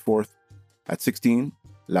had Seaforth. At 16,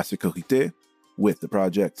 La Sécurité, with the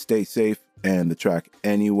project Stay Safe and the track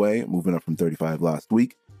Anyway, moving up from 35 last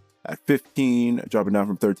week. At 15, dropping down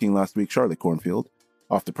from 13 last week, Charlotte Cornfield,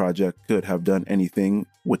 off the project Could Have Done Anything,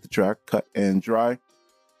 with the track Cut and Dry.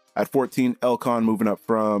 At 14, Elcon, moving up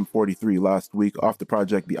from 43 last week, off the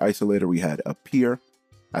project The Isolator, we had Appear.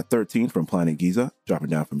 At 13, from Planet Giza, dropping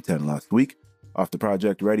down from 10 last week. Off the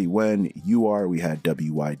project Ready When You Are, we had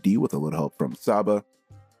WYD with a little help from Saba.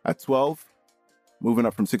 At 12, moving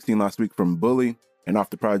up from 16 last week from Bully, and off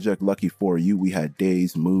the project Lucky For You, we had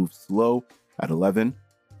Days Move Slow. At 11,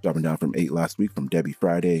 dropping down from 8 last week from Debbie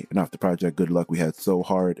Friday, and off the project Good Luck, we had So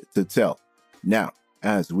Hard to Tell. Now,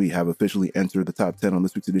 as we have officially entered the top 10 on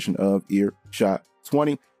this week's edition of Earshot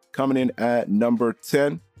 20, coming in at number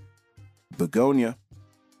 10, Begonia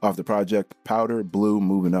off the project Powder Blue,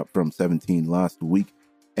 moving up from 17 last week.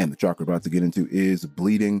 And the track we're about to get into is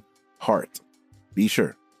Bleeding Heart. Be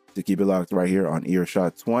sure to keep it locked right here on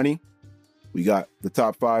Earshot 20. We got the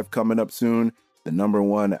top 5 coming up soon. The number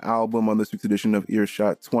 1 album on this week's edition of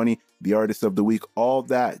Earshot 20, the artist of the week, all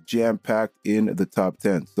that jam-packed in the top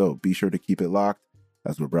 10. So be sure to keep it locked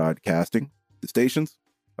as we're broadcasting the stations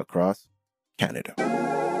across Canada.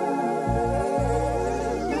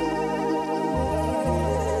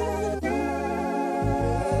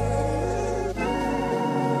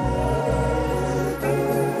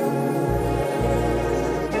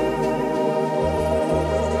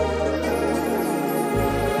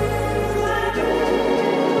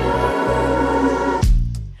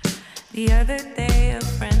 The other day a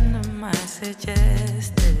friend of mine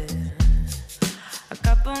suggested a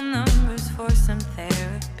couple numbers for some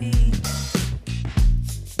therapy.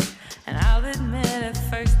 And I'll admit at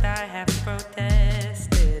first I have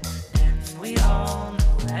protested, and we all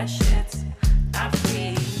know that shit's not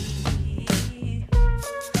free.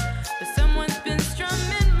 But someone's been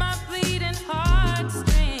strumming my bleeding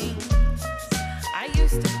heartstrings. I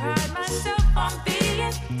used to pride myself on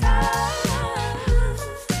being tough.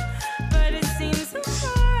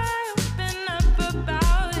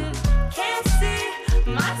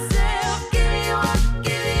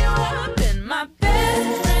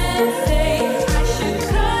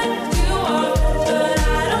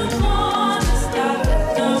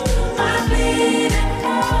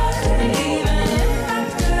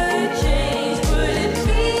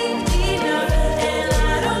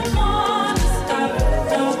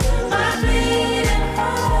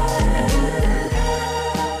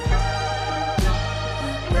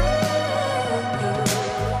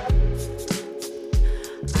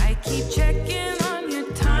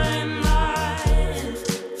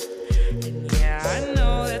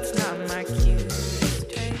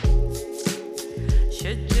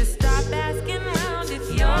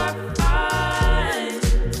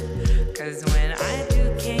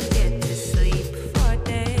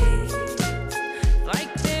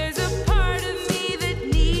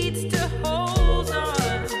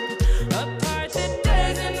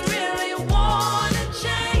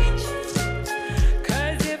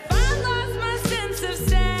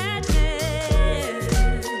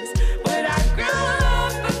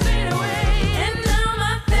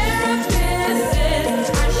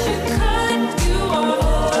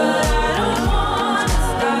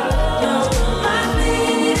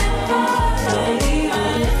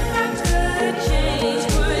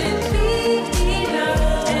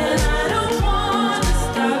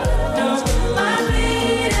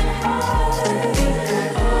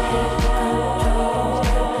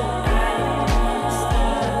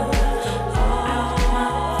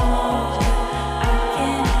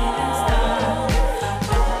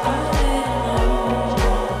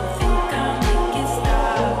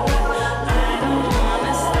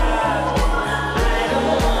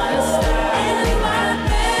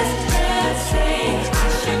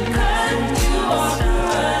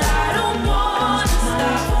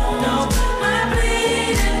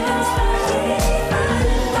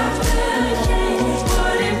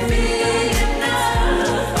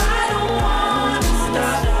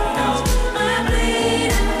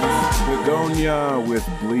 With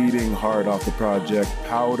Bleeding Heart off the project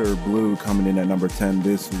Powder Blue, coming in at number 10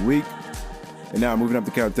 this week. And now moving up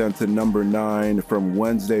the countdown to number 9 from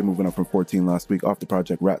Wednesday, moving up from 14 last week off the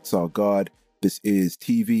project Rat Saw God. This is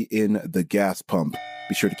TV in the Gas Pump.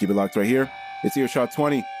 Be sure to keep it locked right here. It's Earshot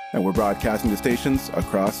 20, and we're broadcasting the stations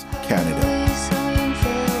across Canada.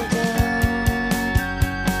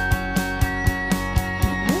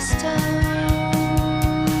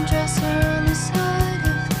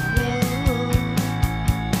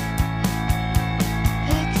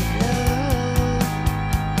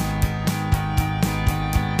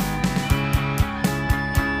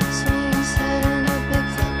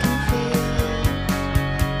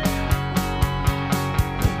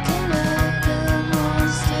 Looking at the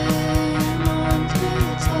monster, on through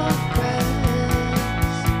the top grass.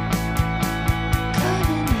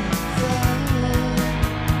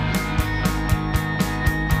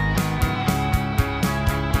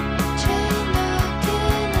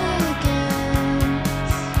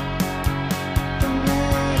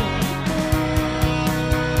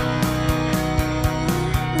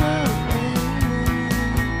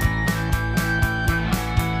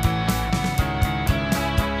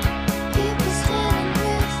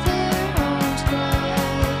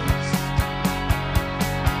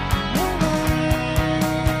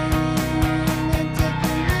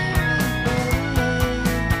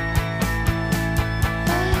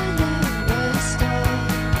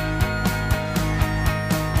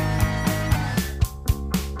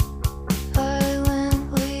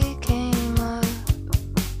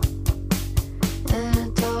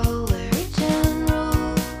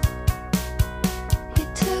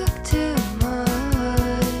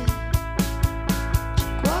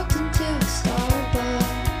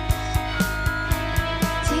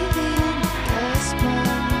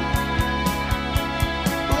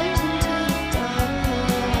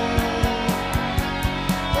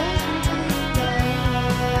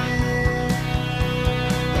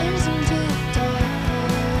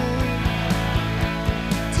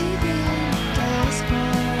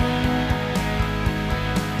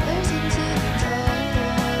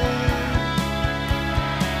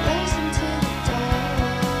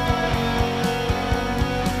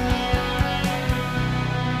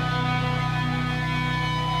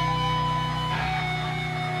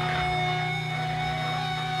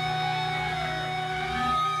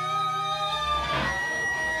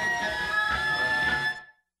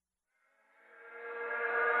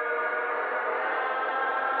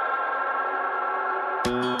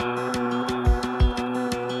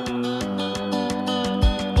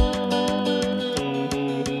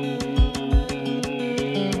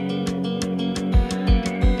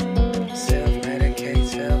 Self-medicate,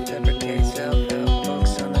 self-deprecate, self-help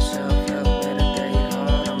books on the shelf, help meditate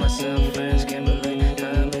hard on myself. Friends can't relate,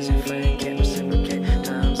 time isn't friend, can't reciprocate.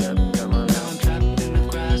 Time's up, come on now. I'm trapped in the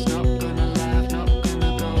grass, not gonna laugh, not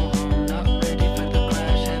gonna go home, not ready for the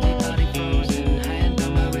crash. Heavy body frozen, hand on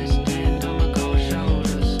my wrist, hand on my cold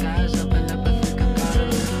shoulders. Skies open up, I think I got a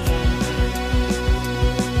little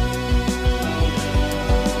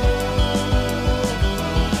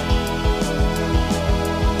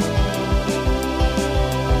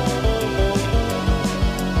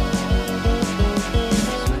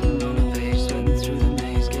sweating on the page, sweating through the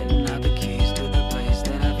maze, getting out the keys to the place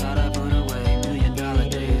that I thought I put away. $1,000,000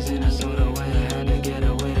 days in a sort of way, I had to get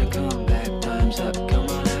away to come back. Time's up, come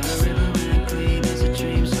on now. The river ran clean as a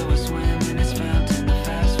dream, so I swam in its fountain. The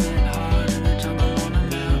fast went hard in the jungle on a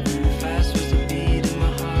mountain. Fast was the beat in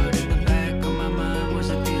my heart, in the back of my mind was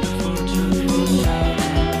a beautiful, truthful shouting.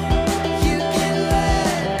 You can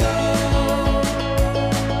let go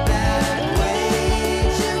that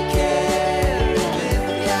weight you carry with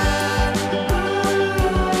ya.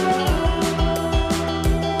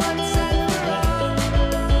 Once and for all,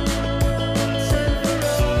 once and for all.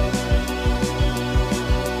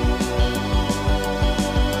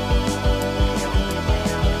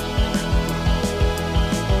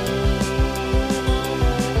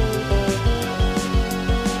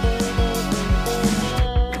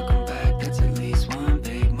 Welcome back, that's at least one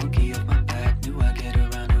big monkey off my back. Knew I'd get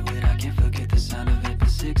around to it, I can't forget the sound of it. But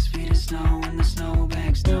 6 feet of snow in the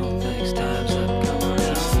snowbanks, no thanks. Time's up, come on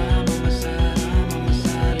now. I'm on my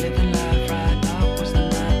side, living life right. Thought was the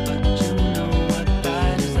night, but you know what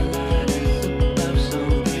right is the light is above, so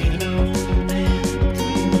below.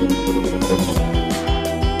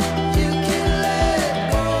 You can let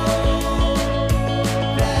go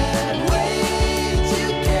that weight you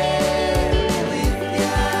carry with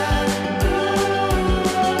ya.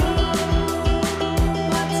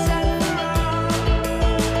 Once and for all,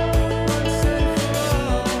 once and for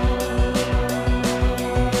all.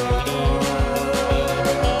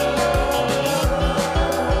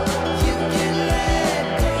 You can let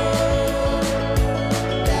go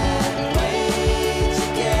that weight you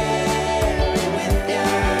carry with ya.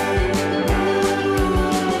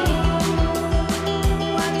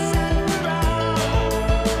 Once and for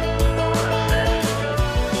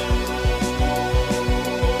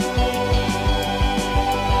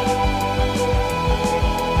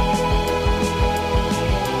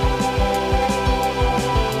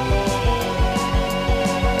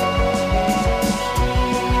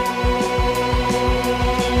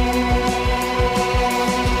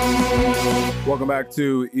Welcome back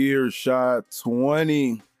to Earshot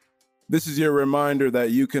 20. This is your reminder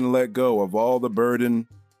that you can let go of all the burden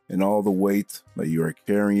and all the weight that you are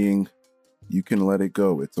carrying. You can let it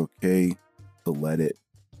go. It's okay to let it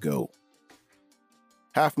go.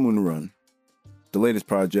 Half Moon Run, the latest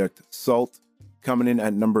project, Salt, coming in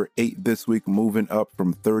at number 8 this week, moving up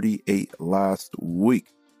from 38 last week.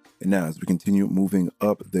 And now as we continue moving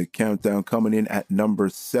up the countdown, coming in at number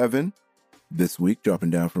 7 this week, dropping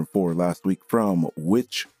down from 4 last week, from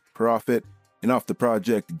Witch Prophet. And off the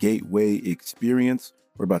project Gateway Experience,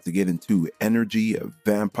 we're about to get into Energy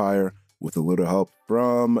Vampire with a little help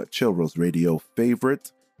from Chill Rose Radio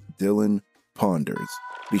favorite, Dylan Ponders.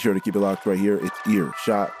 Be sure to keep it locked right here. It's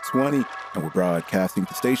Earshot 20, and we're broadcasting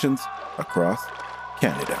to stations across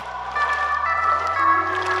Canada.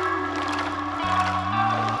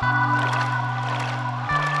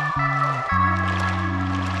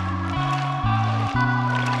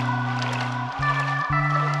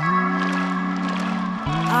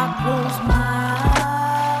 I close my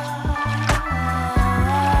eyes,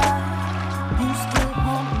 you still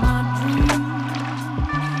haunt my dreams.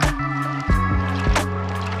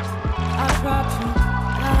 I try to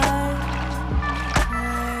hide,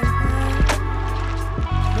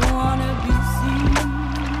 don't wanna be seen.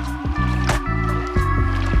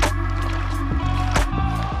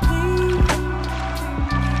 Please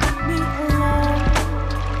leave me alone.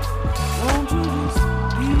 Won't you just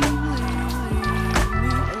leave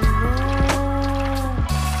me alone?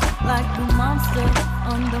 Like the monster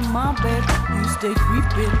under my bed, you stay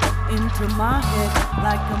creeping into my head.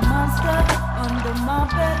 Like a monster under my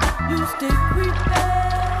bed, you stay creeping.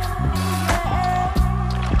 Yeah.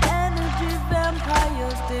 Energy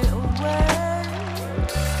vampire, stay away.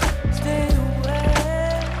 Stay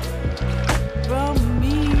away from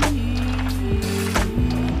me.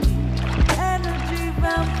 Energy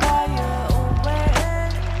vampire, away.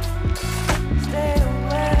 Stay away.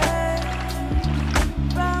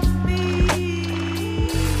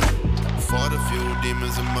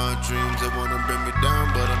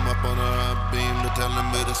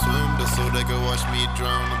 them just so they could watch me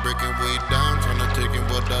drown. I'm breaking way down, trying to take in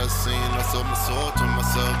what I seen. I sold my soul to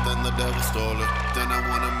myself, then the devil stole it. Then I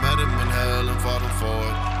went and met him in hell and fought him for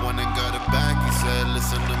it. When I got it back, he said,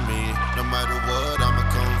 listen to me. No matter what, I'ma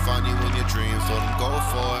come find you in your dreams. Told him go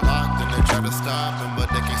for it. Locked and they try to stop him, but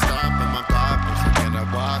they can't stop him. I'm popping, so can I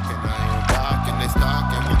walk? And I ain't walking, they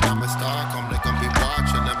stalking. When I'm in Stockholm, they gon' be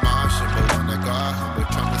watching and marching. But when I got home, they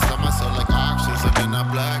trying to sell myself like auctions. And then I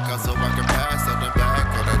black out so I can pass out the back.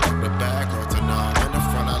 Or I took the back roads and now I'm in the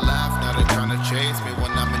front. I laugh, now they trying to chase me. When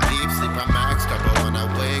I'm in deep sleep, I'm maxed out. But when I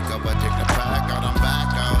wake up, I take the pack out, I'm back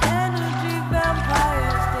out. Energy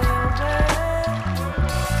vampire, stay away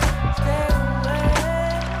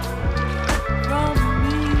from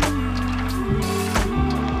me.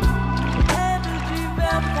 Energy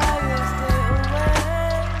vampire, stay away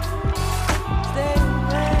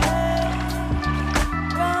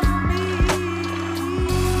from me.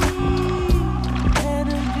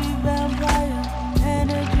 Energy vampire,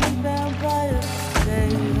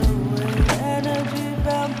 stay away. Energy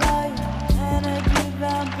vampire, energy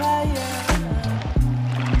vampire.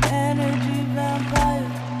 Energy vampire,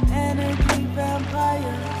 energy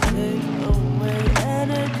vampire, stay away.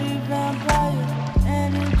 Energy vampire,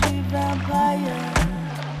 energy vampire.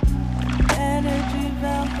 Energy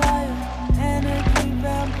vampire, energy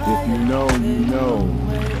vampire. If you know, you know.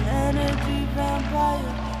 Energy vampire,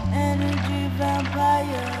 energy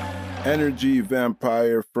vampire. Energy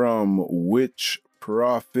Vampire from Witch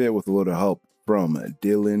Prophet with a little help from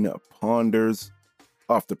Dylan Ponders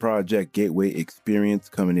off the project Gateway Experience,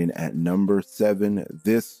 coming in at number 7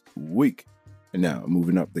 this week. And now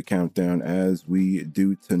moving up the countdown as we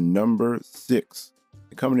do to number 6.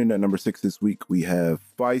 And coming in at number 6 this week, we have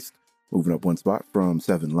Feist, moving up one spot from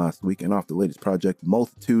 7 last week. And off the latest project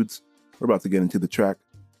Multitudes, we're about to get into the track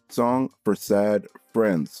Song for Sad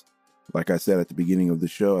Friends. Like I said at the beginning of the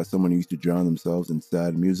show, as someone who used to drown themselves in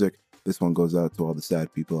sad music, this one goes out to all the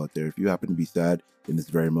sad people out there. If you happen to be sad in this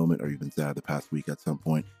very moment, or you've been sad the past week at some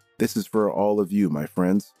point, this is for all of you, my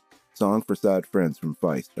friends. Song for Sad Friends from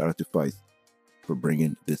Feist. Shout out to Feist for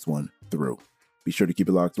bringing this one through. Be sure to keep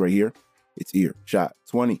it locked right here. It's Earshot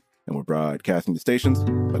 20, and we're broadcasting to stations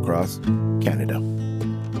across Canada.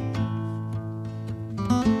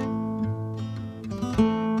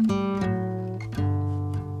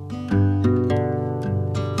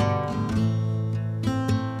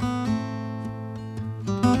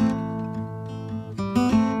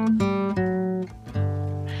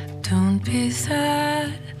 Don't be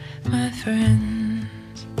sad, my friends.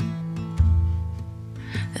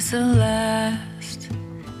 It's the last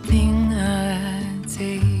thing I'd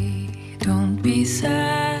say. Don't be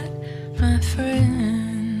sad, my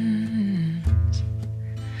friends.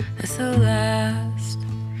 It's the last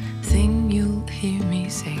thing you'll hear me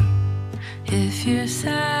say. If you're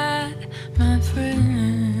sad, my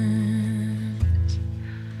friends,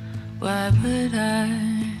 why would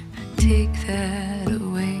I take that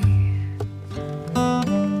away?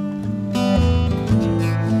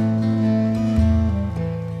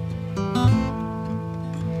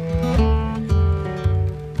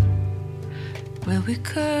 Well, we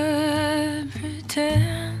could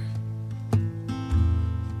pretend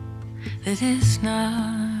that it's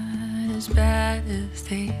not as bad as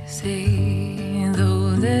they say, though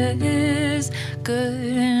there is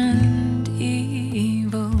good and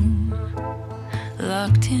evil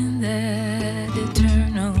locked in that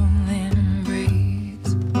eternal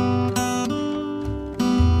embrace.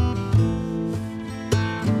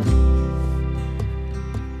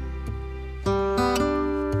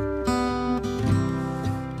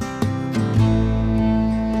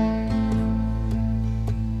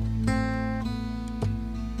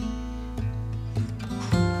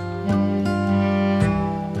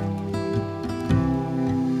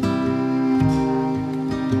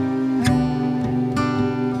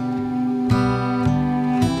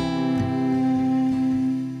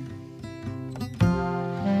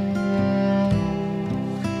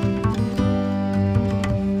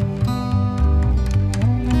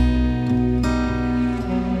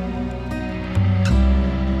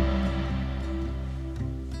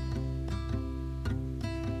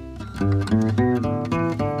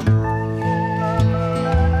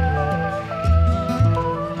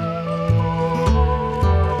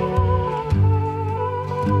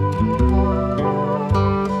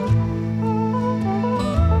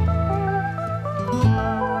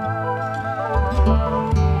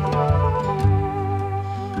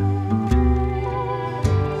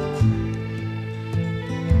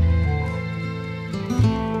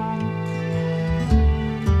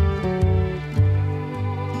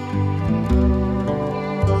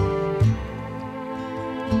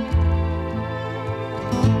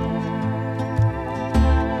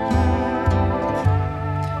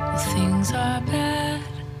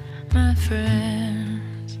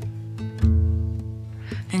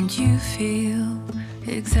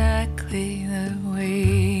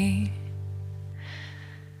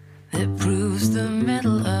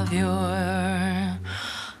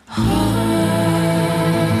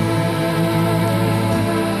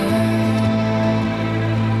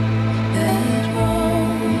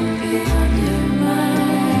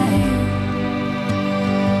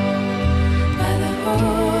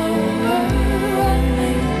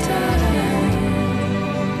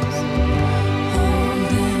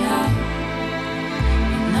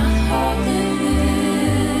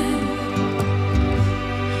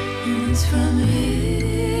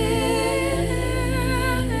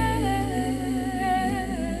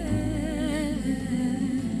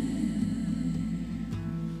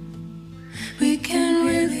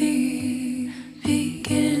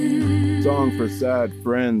 Song for Sad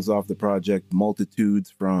Friends off the project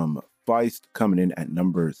Multitudes from Feist, coming in at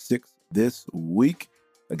number 6 this week.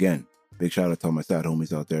 Again, big shout out to all my sad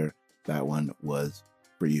homies out there. That one was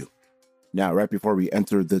for you. Now, right before we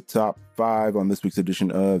enter the top 5 on this week's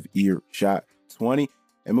edition of Earshot 20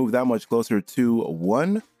 and move that much closer to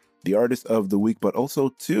 1, the artist of the week, but also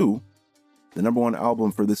 2, the number 1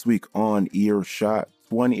 album for this week on Earshot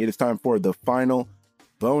 20, it is time for the final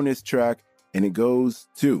bonus track, and it goes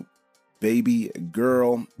to Baby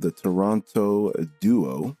Girl, the Toronto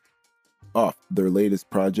duo, off their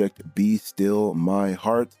latest project, Be Still My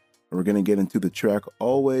Heart. We're going to get into the track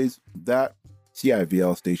Always that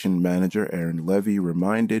CIVL station manager Aaron Levy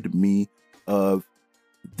reminded me of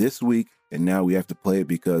this week, and now we have to play it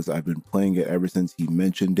because I've been playing it ever since he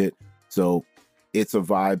mentioned it. So it's a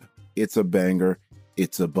vibe, it's a banger,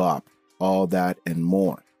 it's a bop, all that and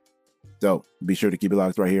more. So be sure to keep it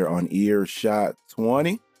locked right here on Earshot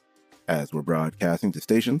 20 as we're broadcasting to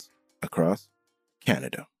stations across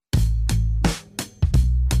Canada.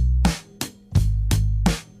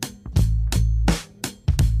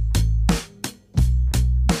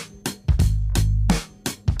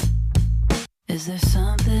 Is there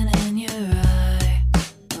something in your eye,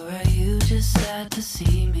 or are you just sad to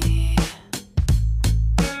see me?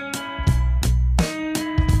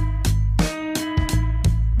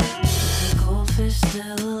 Is the goldfish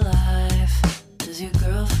still alive? Does your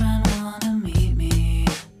girlfriend wanna meet me?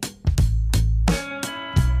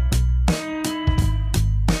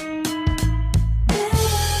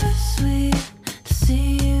 Bittersweet to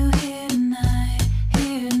see you here tonight,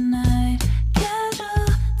 here tonight.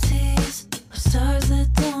 Casualties of stars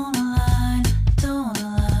that don't align, don't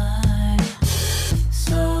align.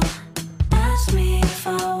 So ask me if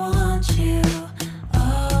I want you.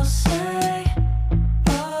 I'll say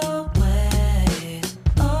always,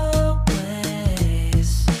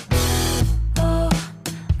 always. Oh,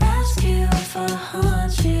 ask you if I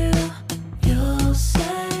haunt you. You'll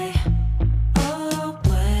say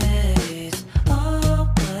always,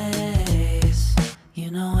 always.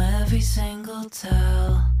 You know every single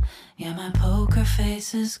tell. Yeah, my poker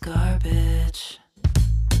face is garbage.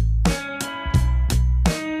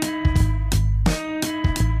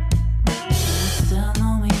 You still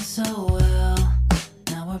know me so well.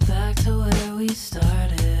 Now we're back to where we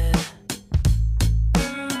started.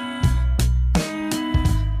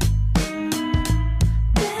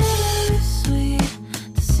 Bittersweet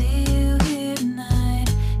to see you here tonight,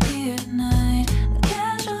 here tonight. The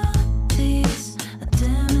casualties, a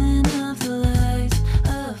dimming of the lights,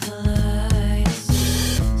 of the lights.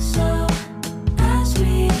 So ask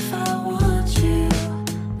me if I want you.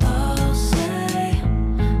 I'll say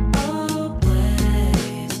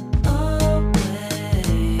always,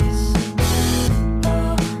 always.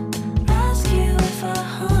 Oh, ask you if I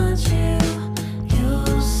haunt you.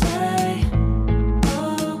 You'll say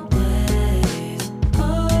always,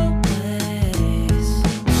 always.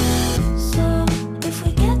 So if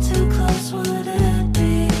we get too close, would it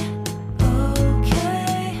be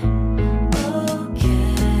okay?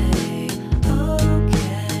 Okay,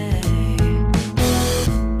 okay.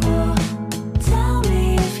 Oh, tell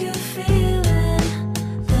me if you're feeling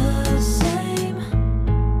the same,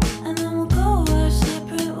 and then we'll go our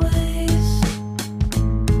separate ways.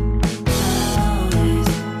 I'll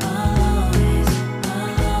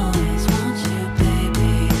always want you,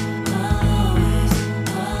 baby. I'll always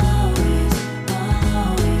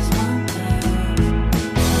wonder.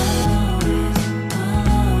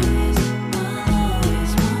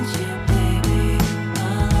 Always want you, baby.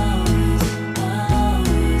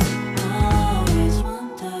 Always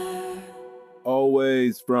wonder.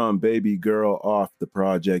 Always from Baby Girl off the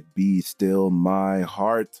project Be Still My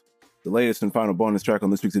Heart, the latest and final bonus track on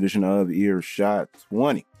this week's edition of Earshot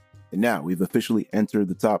 20. And now we've officially entered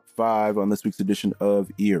the top 5 on this week's edition of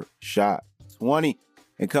Earshot 20.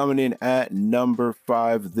 And coming in at number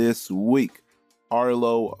 5 this week,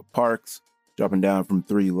 Arlo Parks, dropping down from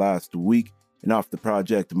 3 last week. And off the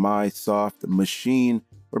project My Soft Machine,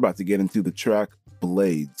 we're about to get into the track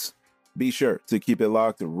Blades. Be sure to keep it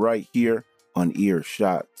locked right here on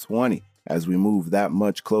Earshot 20 as we move that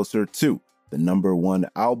much closer to the number 1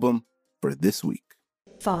 album for this week.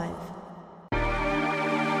 5,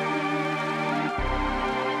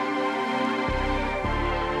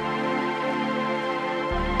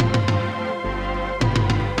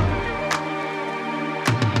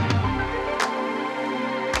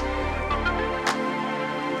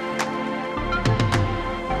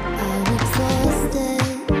 I'm exhausted,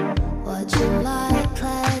 watching light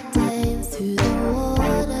clad dames through the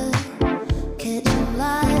water, catching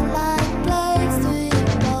light like blades through your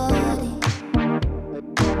body.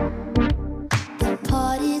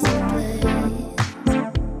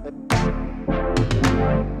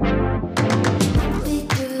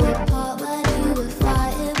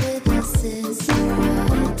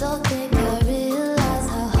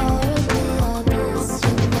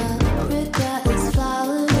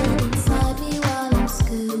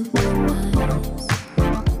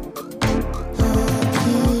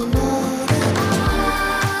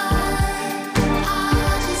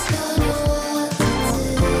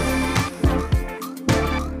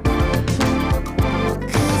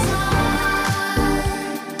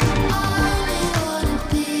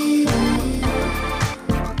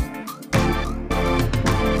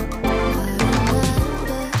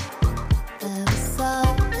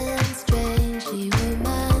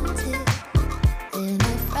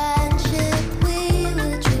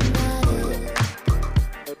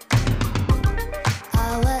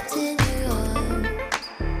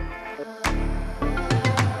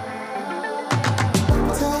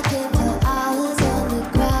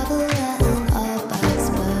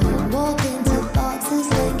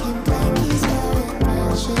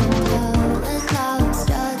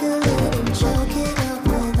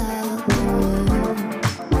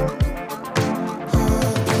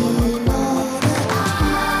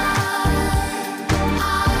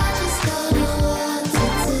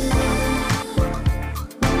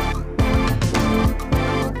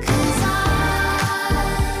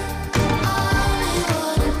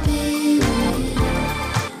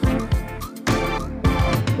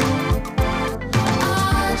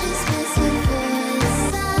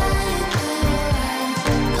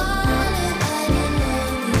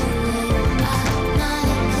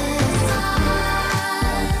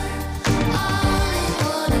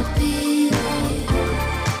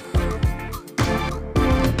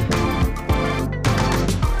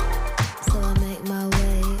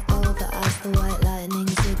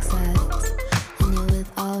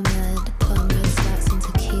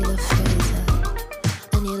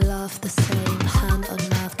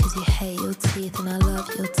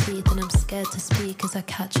 as I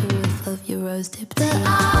catch a whiff of your rose dipped tea. I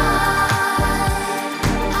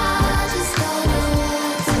just don't know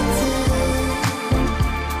what to do.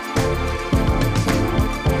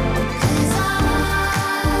 'Cause I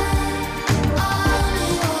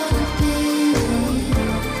only wanna be with you.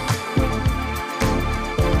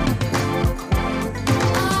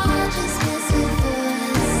 I just miss your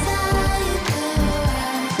voice. Say you go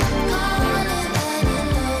right. Calling any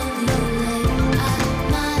lonely late at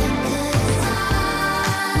night. 'Cause I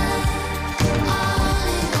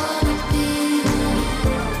only wanna be with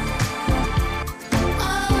you.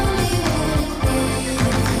 Only wanna be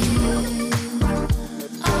with you.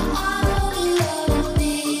 I only wanna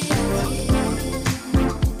be with you.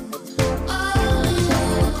 Only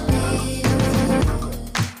wanna be with you.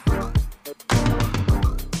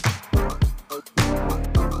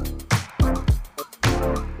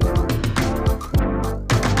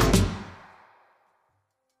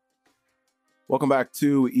 Welcome back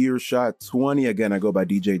to Earshot 20. Again, I go by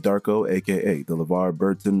DJ Darko, aka the LeVar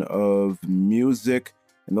Burton of music.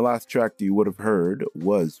 And the last track that you would have heard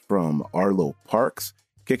was from Arlo Parks,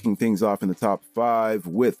 kicking things off in the top 5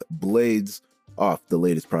 with Blades off the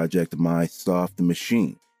latest project, My Soft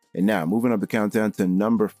Machine. And now, moving up the countdown to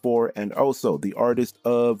number 4, and also the artist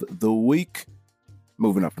of the week,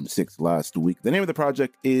 moving up from 6 last week. The name of the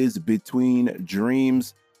project is Between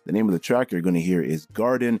Dreams. The name of the track you're going to hear is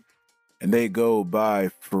Garden, and they go by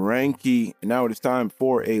Frankie. And now it is time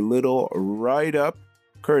for a little write-up,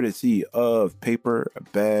 courtesy of Paper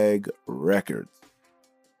Bag Records.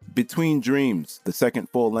 Between Dreams, the second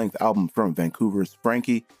full-length album from Vancouver's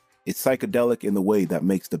Frankie, is psychedelic in the way that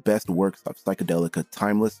makes the best works of psychedelica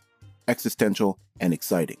timeless, existential, and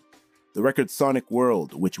exciting. The record's sonic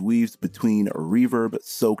world, which weaves between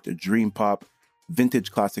reverb-soaked dream pop,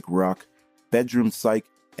 vintage classic rock, bedroom psych,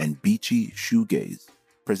 and beachy shoegaze,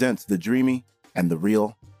 presents the dreamy and the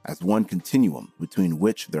real as one continuum between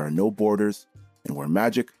which there are no borders and where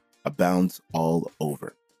magic abounds all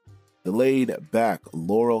over. The laid-back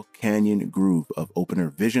Laurel Canyon groove of Opener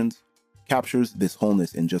Visions captures this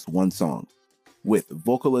wholeness in just one song, with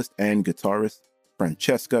vocalist and guitarist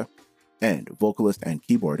Francesca and vocalist and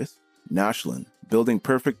keyboardist Nashlin building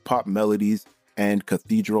perfect pop melodies and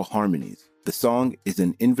cathedral harmonies. The song is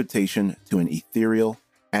an invitation to an ethereal,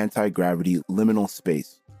 anti-gravity liminal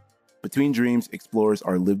space. Between Dreams explores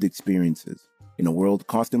our lived experiences in a world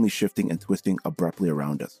constantly shifting and twisting abruptly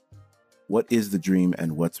around us. What is the dream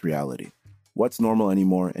and what's reality? What's normal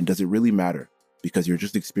anymore, and does it really matter? Because you're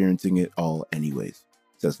just experiencing it all anyways,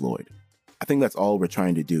 says Lloyd. I think that's all we're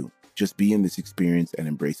trying to do, just be in this experience and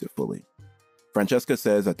embrace it fully. Francesca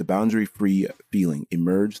says that the boundary-free feeling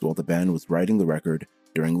emerged while the band was writing the record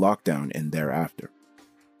during lockdown and thereafter.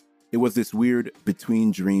 It was this weird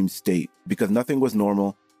between dreams state because nothing was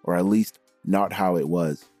normal, or at least not how it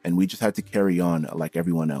was, and we just had to carry on like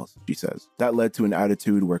everyone else, she says. That led to an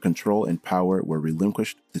attitude where control and power were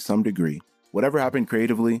relinquished to some degree. Whatever happened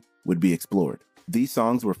creatively would be explored. These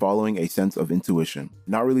songs were following a sense of intuition,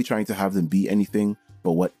 not really trying to have them be anything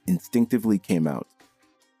but what instinctively came out.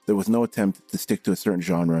 There was no attempt to stick to a certain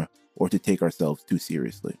genre or to take ourselves too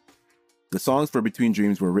seriously. The songs for Between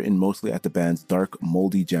Dreams were written mostly at the band's dark,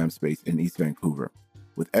 moldy jam space in East Vancouver,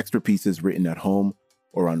 with extra pieces written at home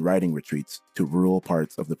or on writing retreats to rural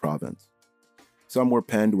parts of the province. Some were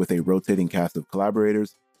penned with a rotating cast of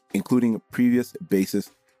collaborators, including previous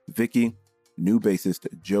bassist Vicky, new bassist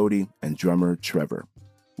Jody, and drummer Trevor,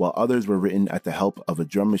 while others were written at the help of a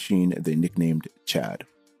drum machine they nicknamed Chad.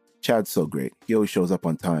 Chad's so great, he always shows up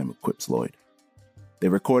on time, quips Lloyd. They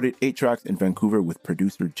recorded 8 tracks in Vancouver with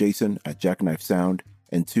producer Jason at Jackknife Sound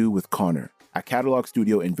and 2 with Connor at Catalog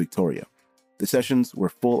Studio in Victoria. The sessions were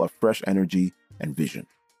full of fresh energy and vision.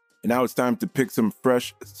 And now it's time to pick some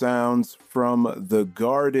fresh sounds from the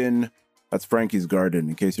garden. That's Frankie's Garden,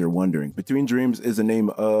 in case you're wondering. Between Dreams is the name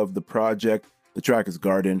of the project. The track is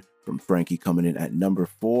Garden from Frankie, coming in at number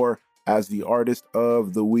 4 as the artist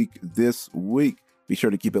of the week this week. Be sure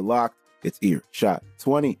to keep it locked. It's Earshot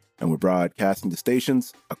 20, and we're broadcasting to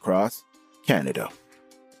stations across Canada.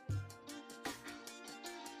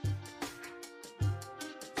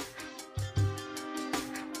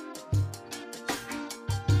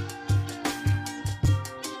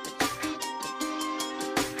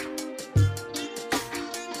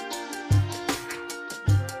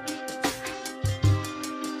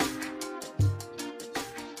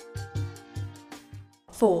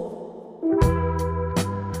 Four.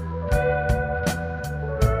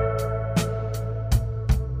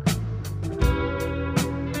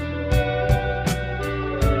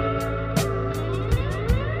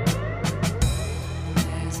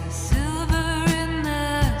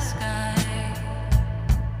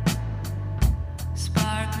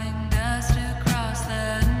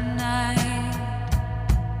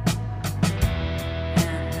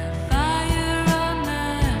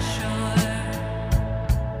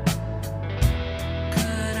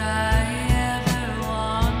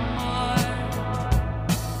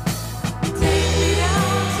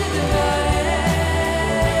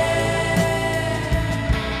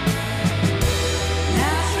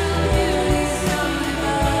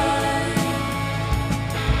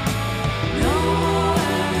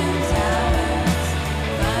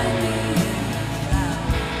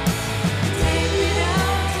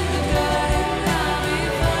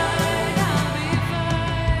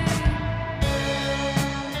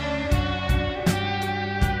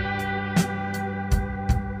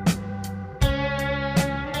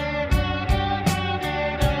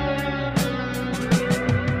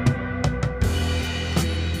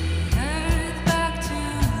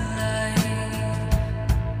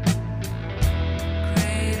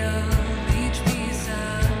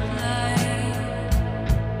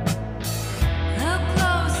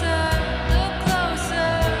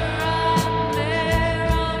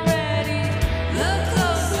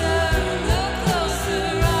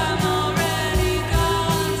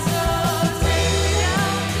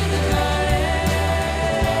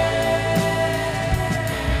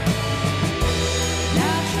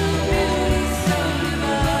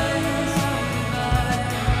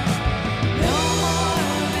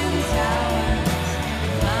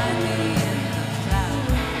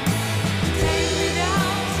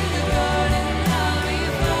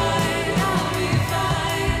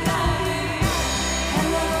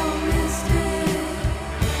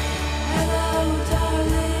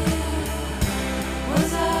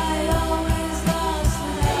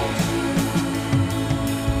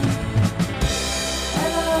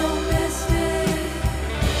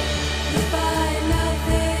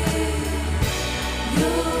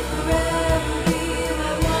 You'll forever be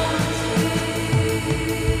my wanting.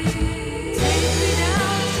 Take me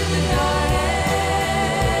down to the garden.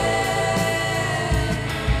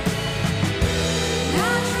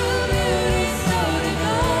 Natural beauty so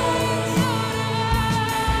divine,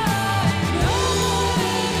 no more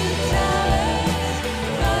hidden talents.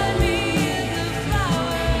 Find me in the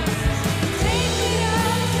flowers. Take me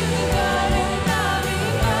down to the garden. I'll be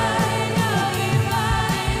fine. I'll be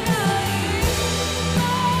fine. I'll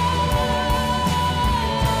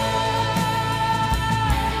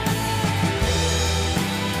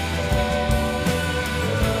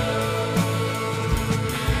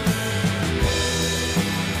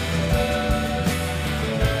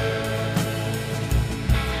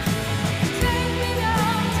Take me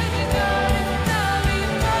down to the garden. I'll be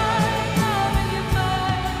fine. I'll be fine.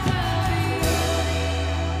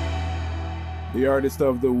 The artist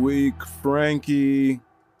of the week, Frankie,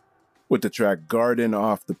 with the track Garden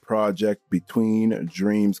off the project Between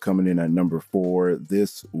Dreams, coming in at number 4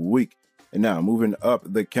 this week. And now moving up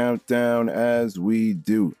the countdown as we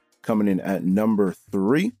do, coming in at number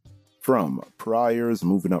 3 from Priors,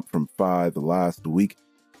 moving up from 5 last week.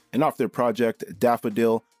 And off their project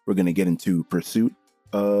Daffodil, we're going to get into Pursuit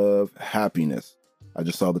of Happiness. I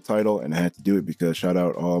just saw the title and I had to do it because shout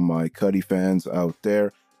out all my Cuddy fans out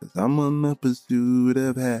there. 'Cause I'm on the pursuit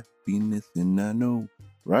of happiness and I know,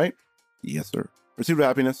 right? Yes, sir. Pursuit of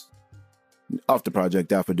Happiness, off the project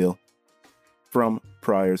Daffodil, from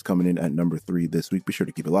Priors, coming in at number 3 this week. Be sure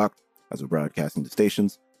to keep it locked as we're broadcasting to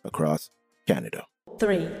stations across Canada.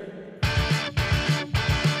 3,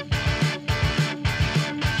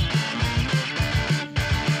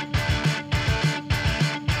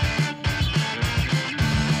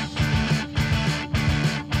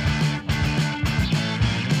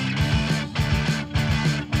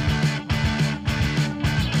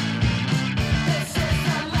 This is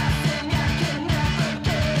the last thing I can never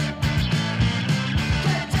get.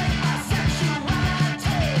 Can't take my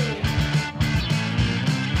sexuality.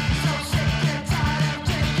 So sick and tired of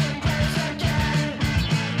taking pills again.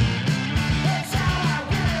 It's how I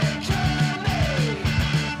really kill me.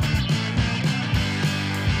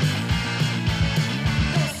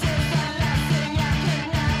 This is the last thing I can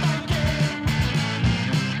never get.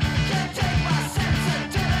 Can't take my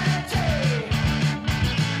sensitivity.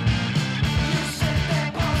 You sit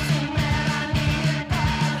there boasting, man, I need it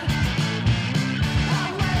bad. I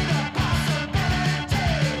weigh the possibility.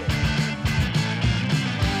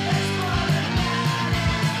 Explore the night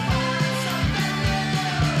and find something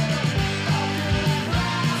new. Go through the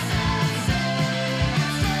grass and see it's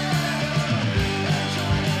true.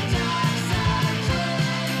 Enjoy the dark side,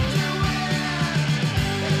 dream to win.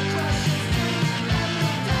 It crushes deep and will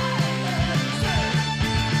die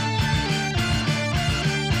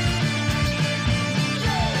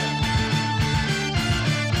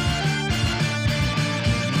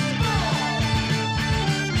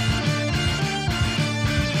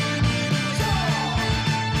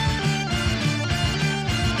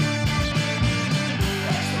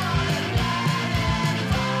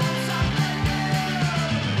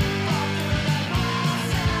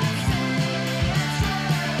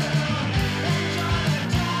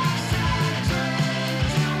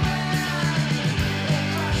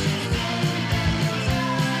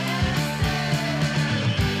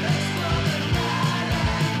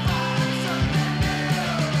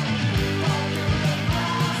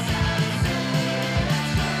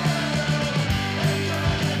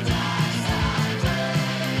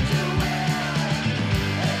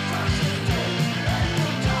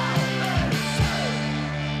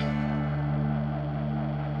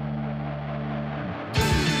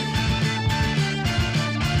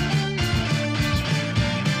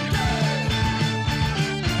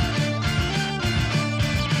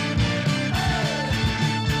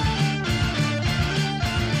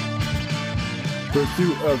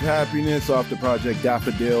Pursuit of Happiness off the project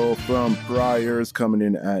Daffodil from Priors, coming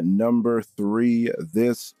in at number 3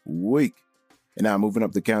 this week. And now moving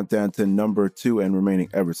up the countdown to number 2 and remaining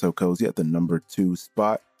ever so cozy at the number 2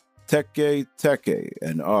 spot, Teke Teke,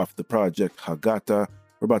 and off the project Hagata,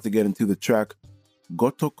 we're about to get into the track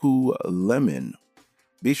Gotoku Lemon.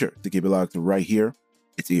 Be sure to keep it locked right here.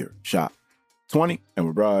 It's Earshot 20, and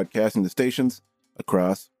we're broadcasting the stations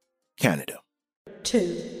across Canada.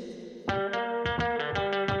 2,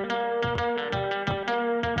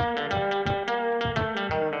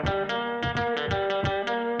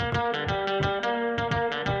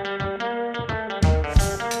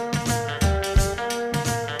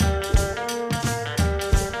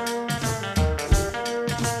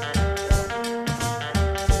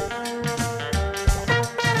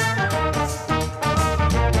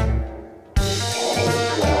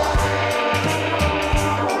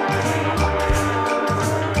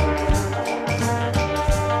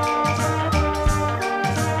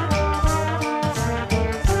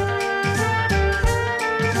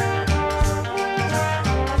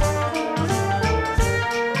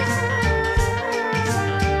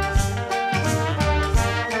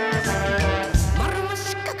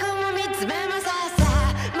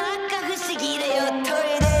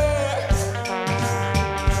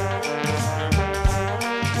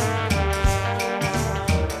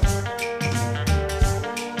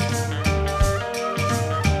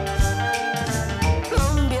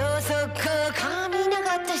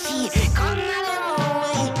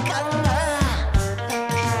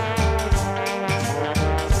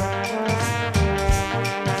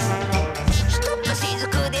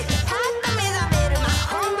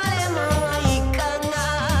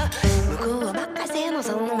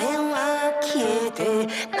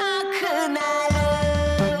 くなる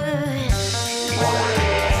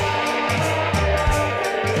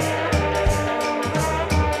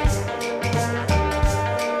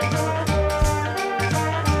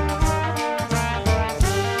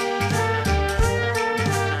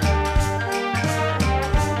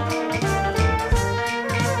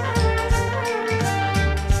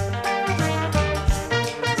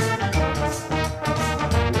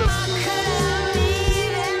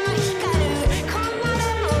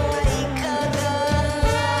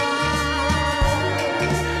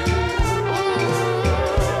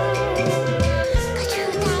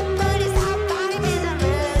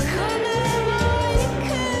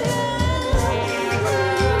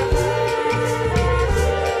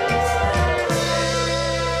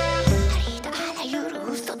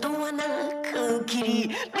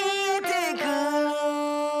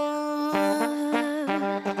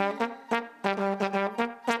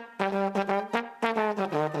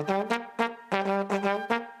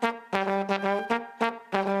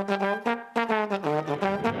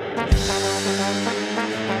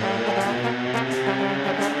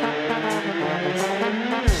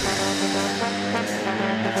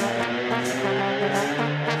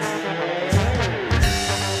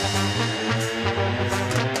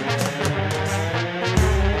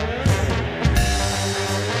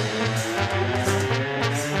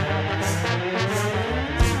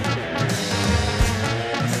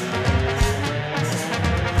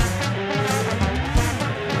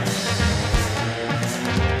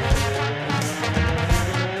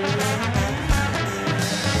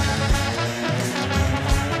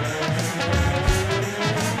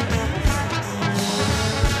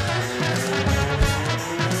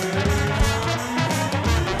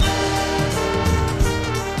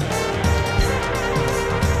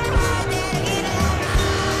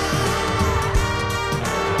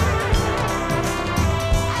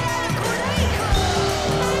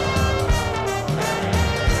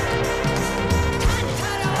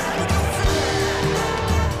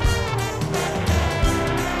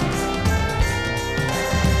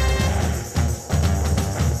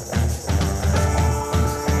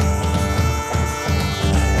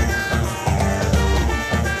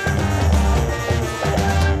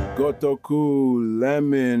Gotoku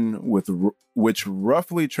lemon, which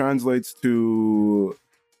roughly translates to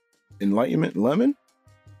enlightenment lemon,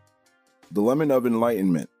 the lemon of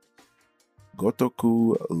enlightenment.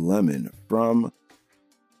 Gotoku lemon from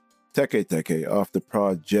Teke Teke off the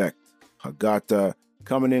project Hagata,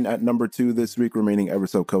 coming in at number 2 this week, remaining ever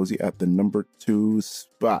so cozy at the number 2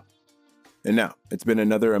 spot. And now, it's been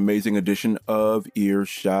another amazing edition of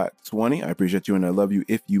Earshot 20. I appreciate you and I love you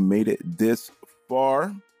if you made it this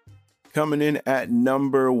far. Coming in at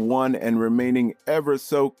number 1 and remaining ever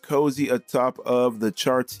so cozy atop of the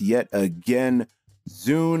charts yet again,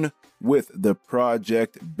 Zune with the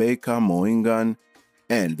project Beka Moingan.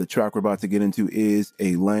 And the track we're about to get into is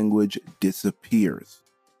A Language Disappears.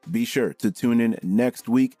 Be sure to tune in next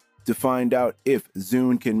week to find out if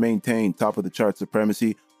Zune can maintain top of the chart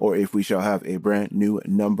supremacy or if we shall have a brand new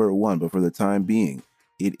number 1. But for the time being,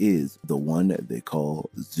 it is the one that they call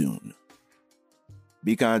Zune.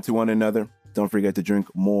 Be kind to one another. Don't forget to drink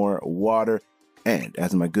more water. And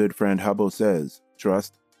as my good friend Hubbo says,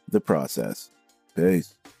 trust the process.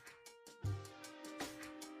 Peace.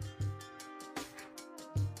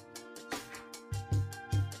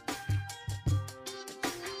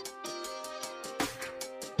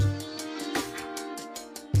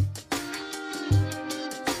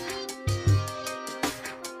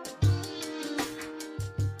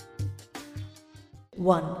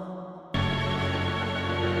 One.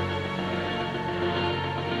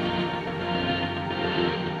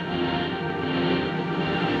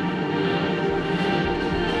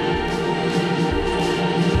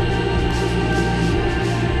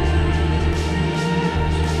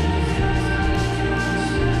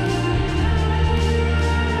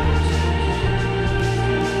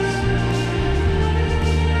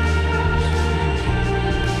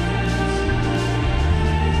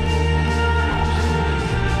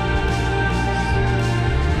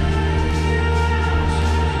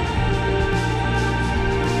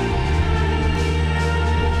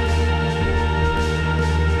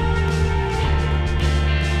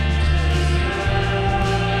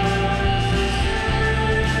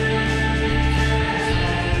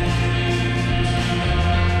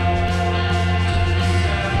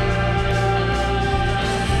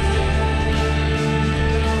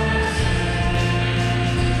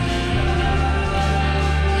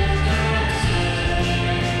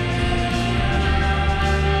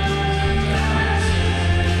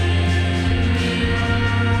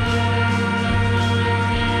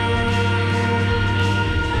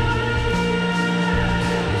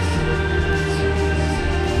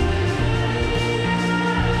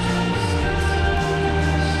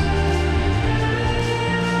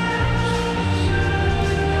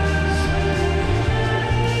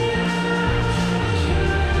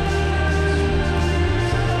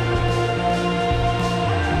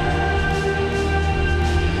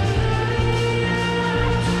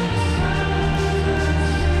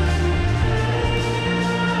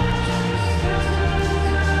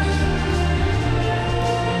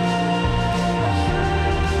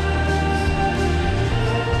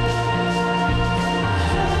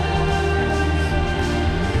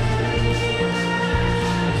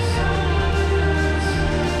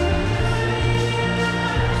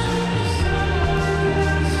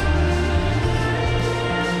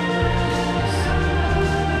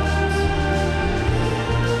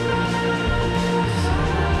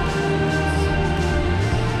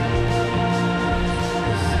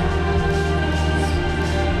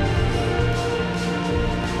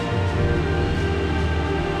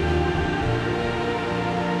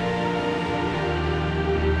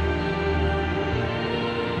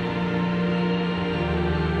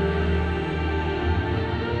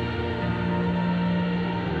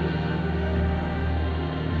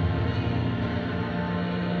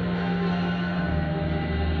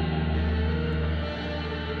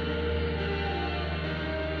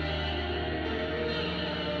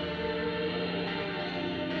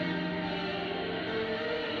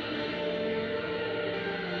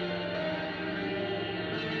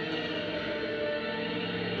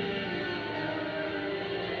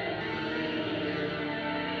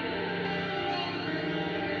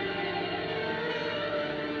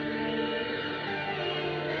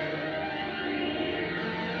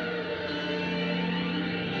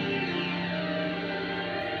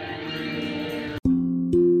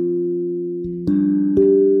 you.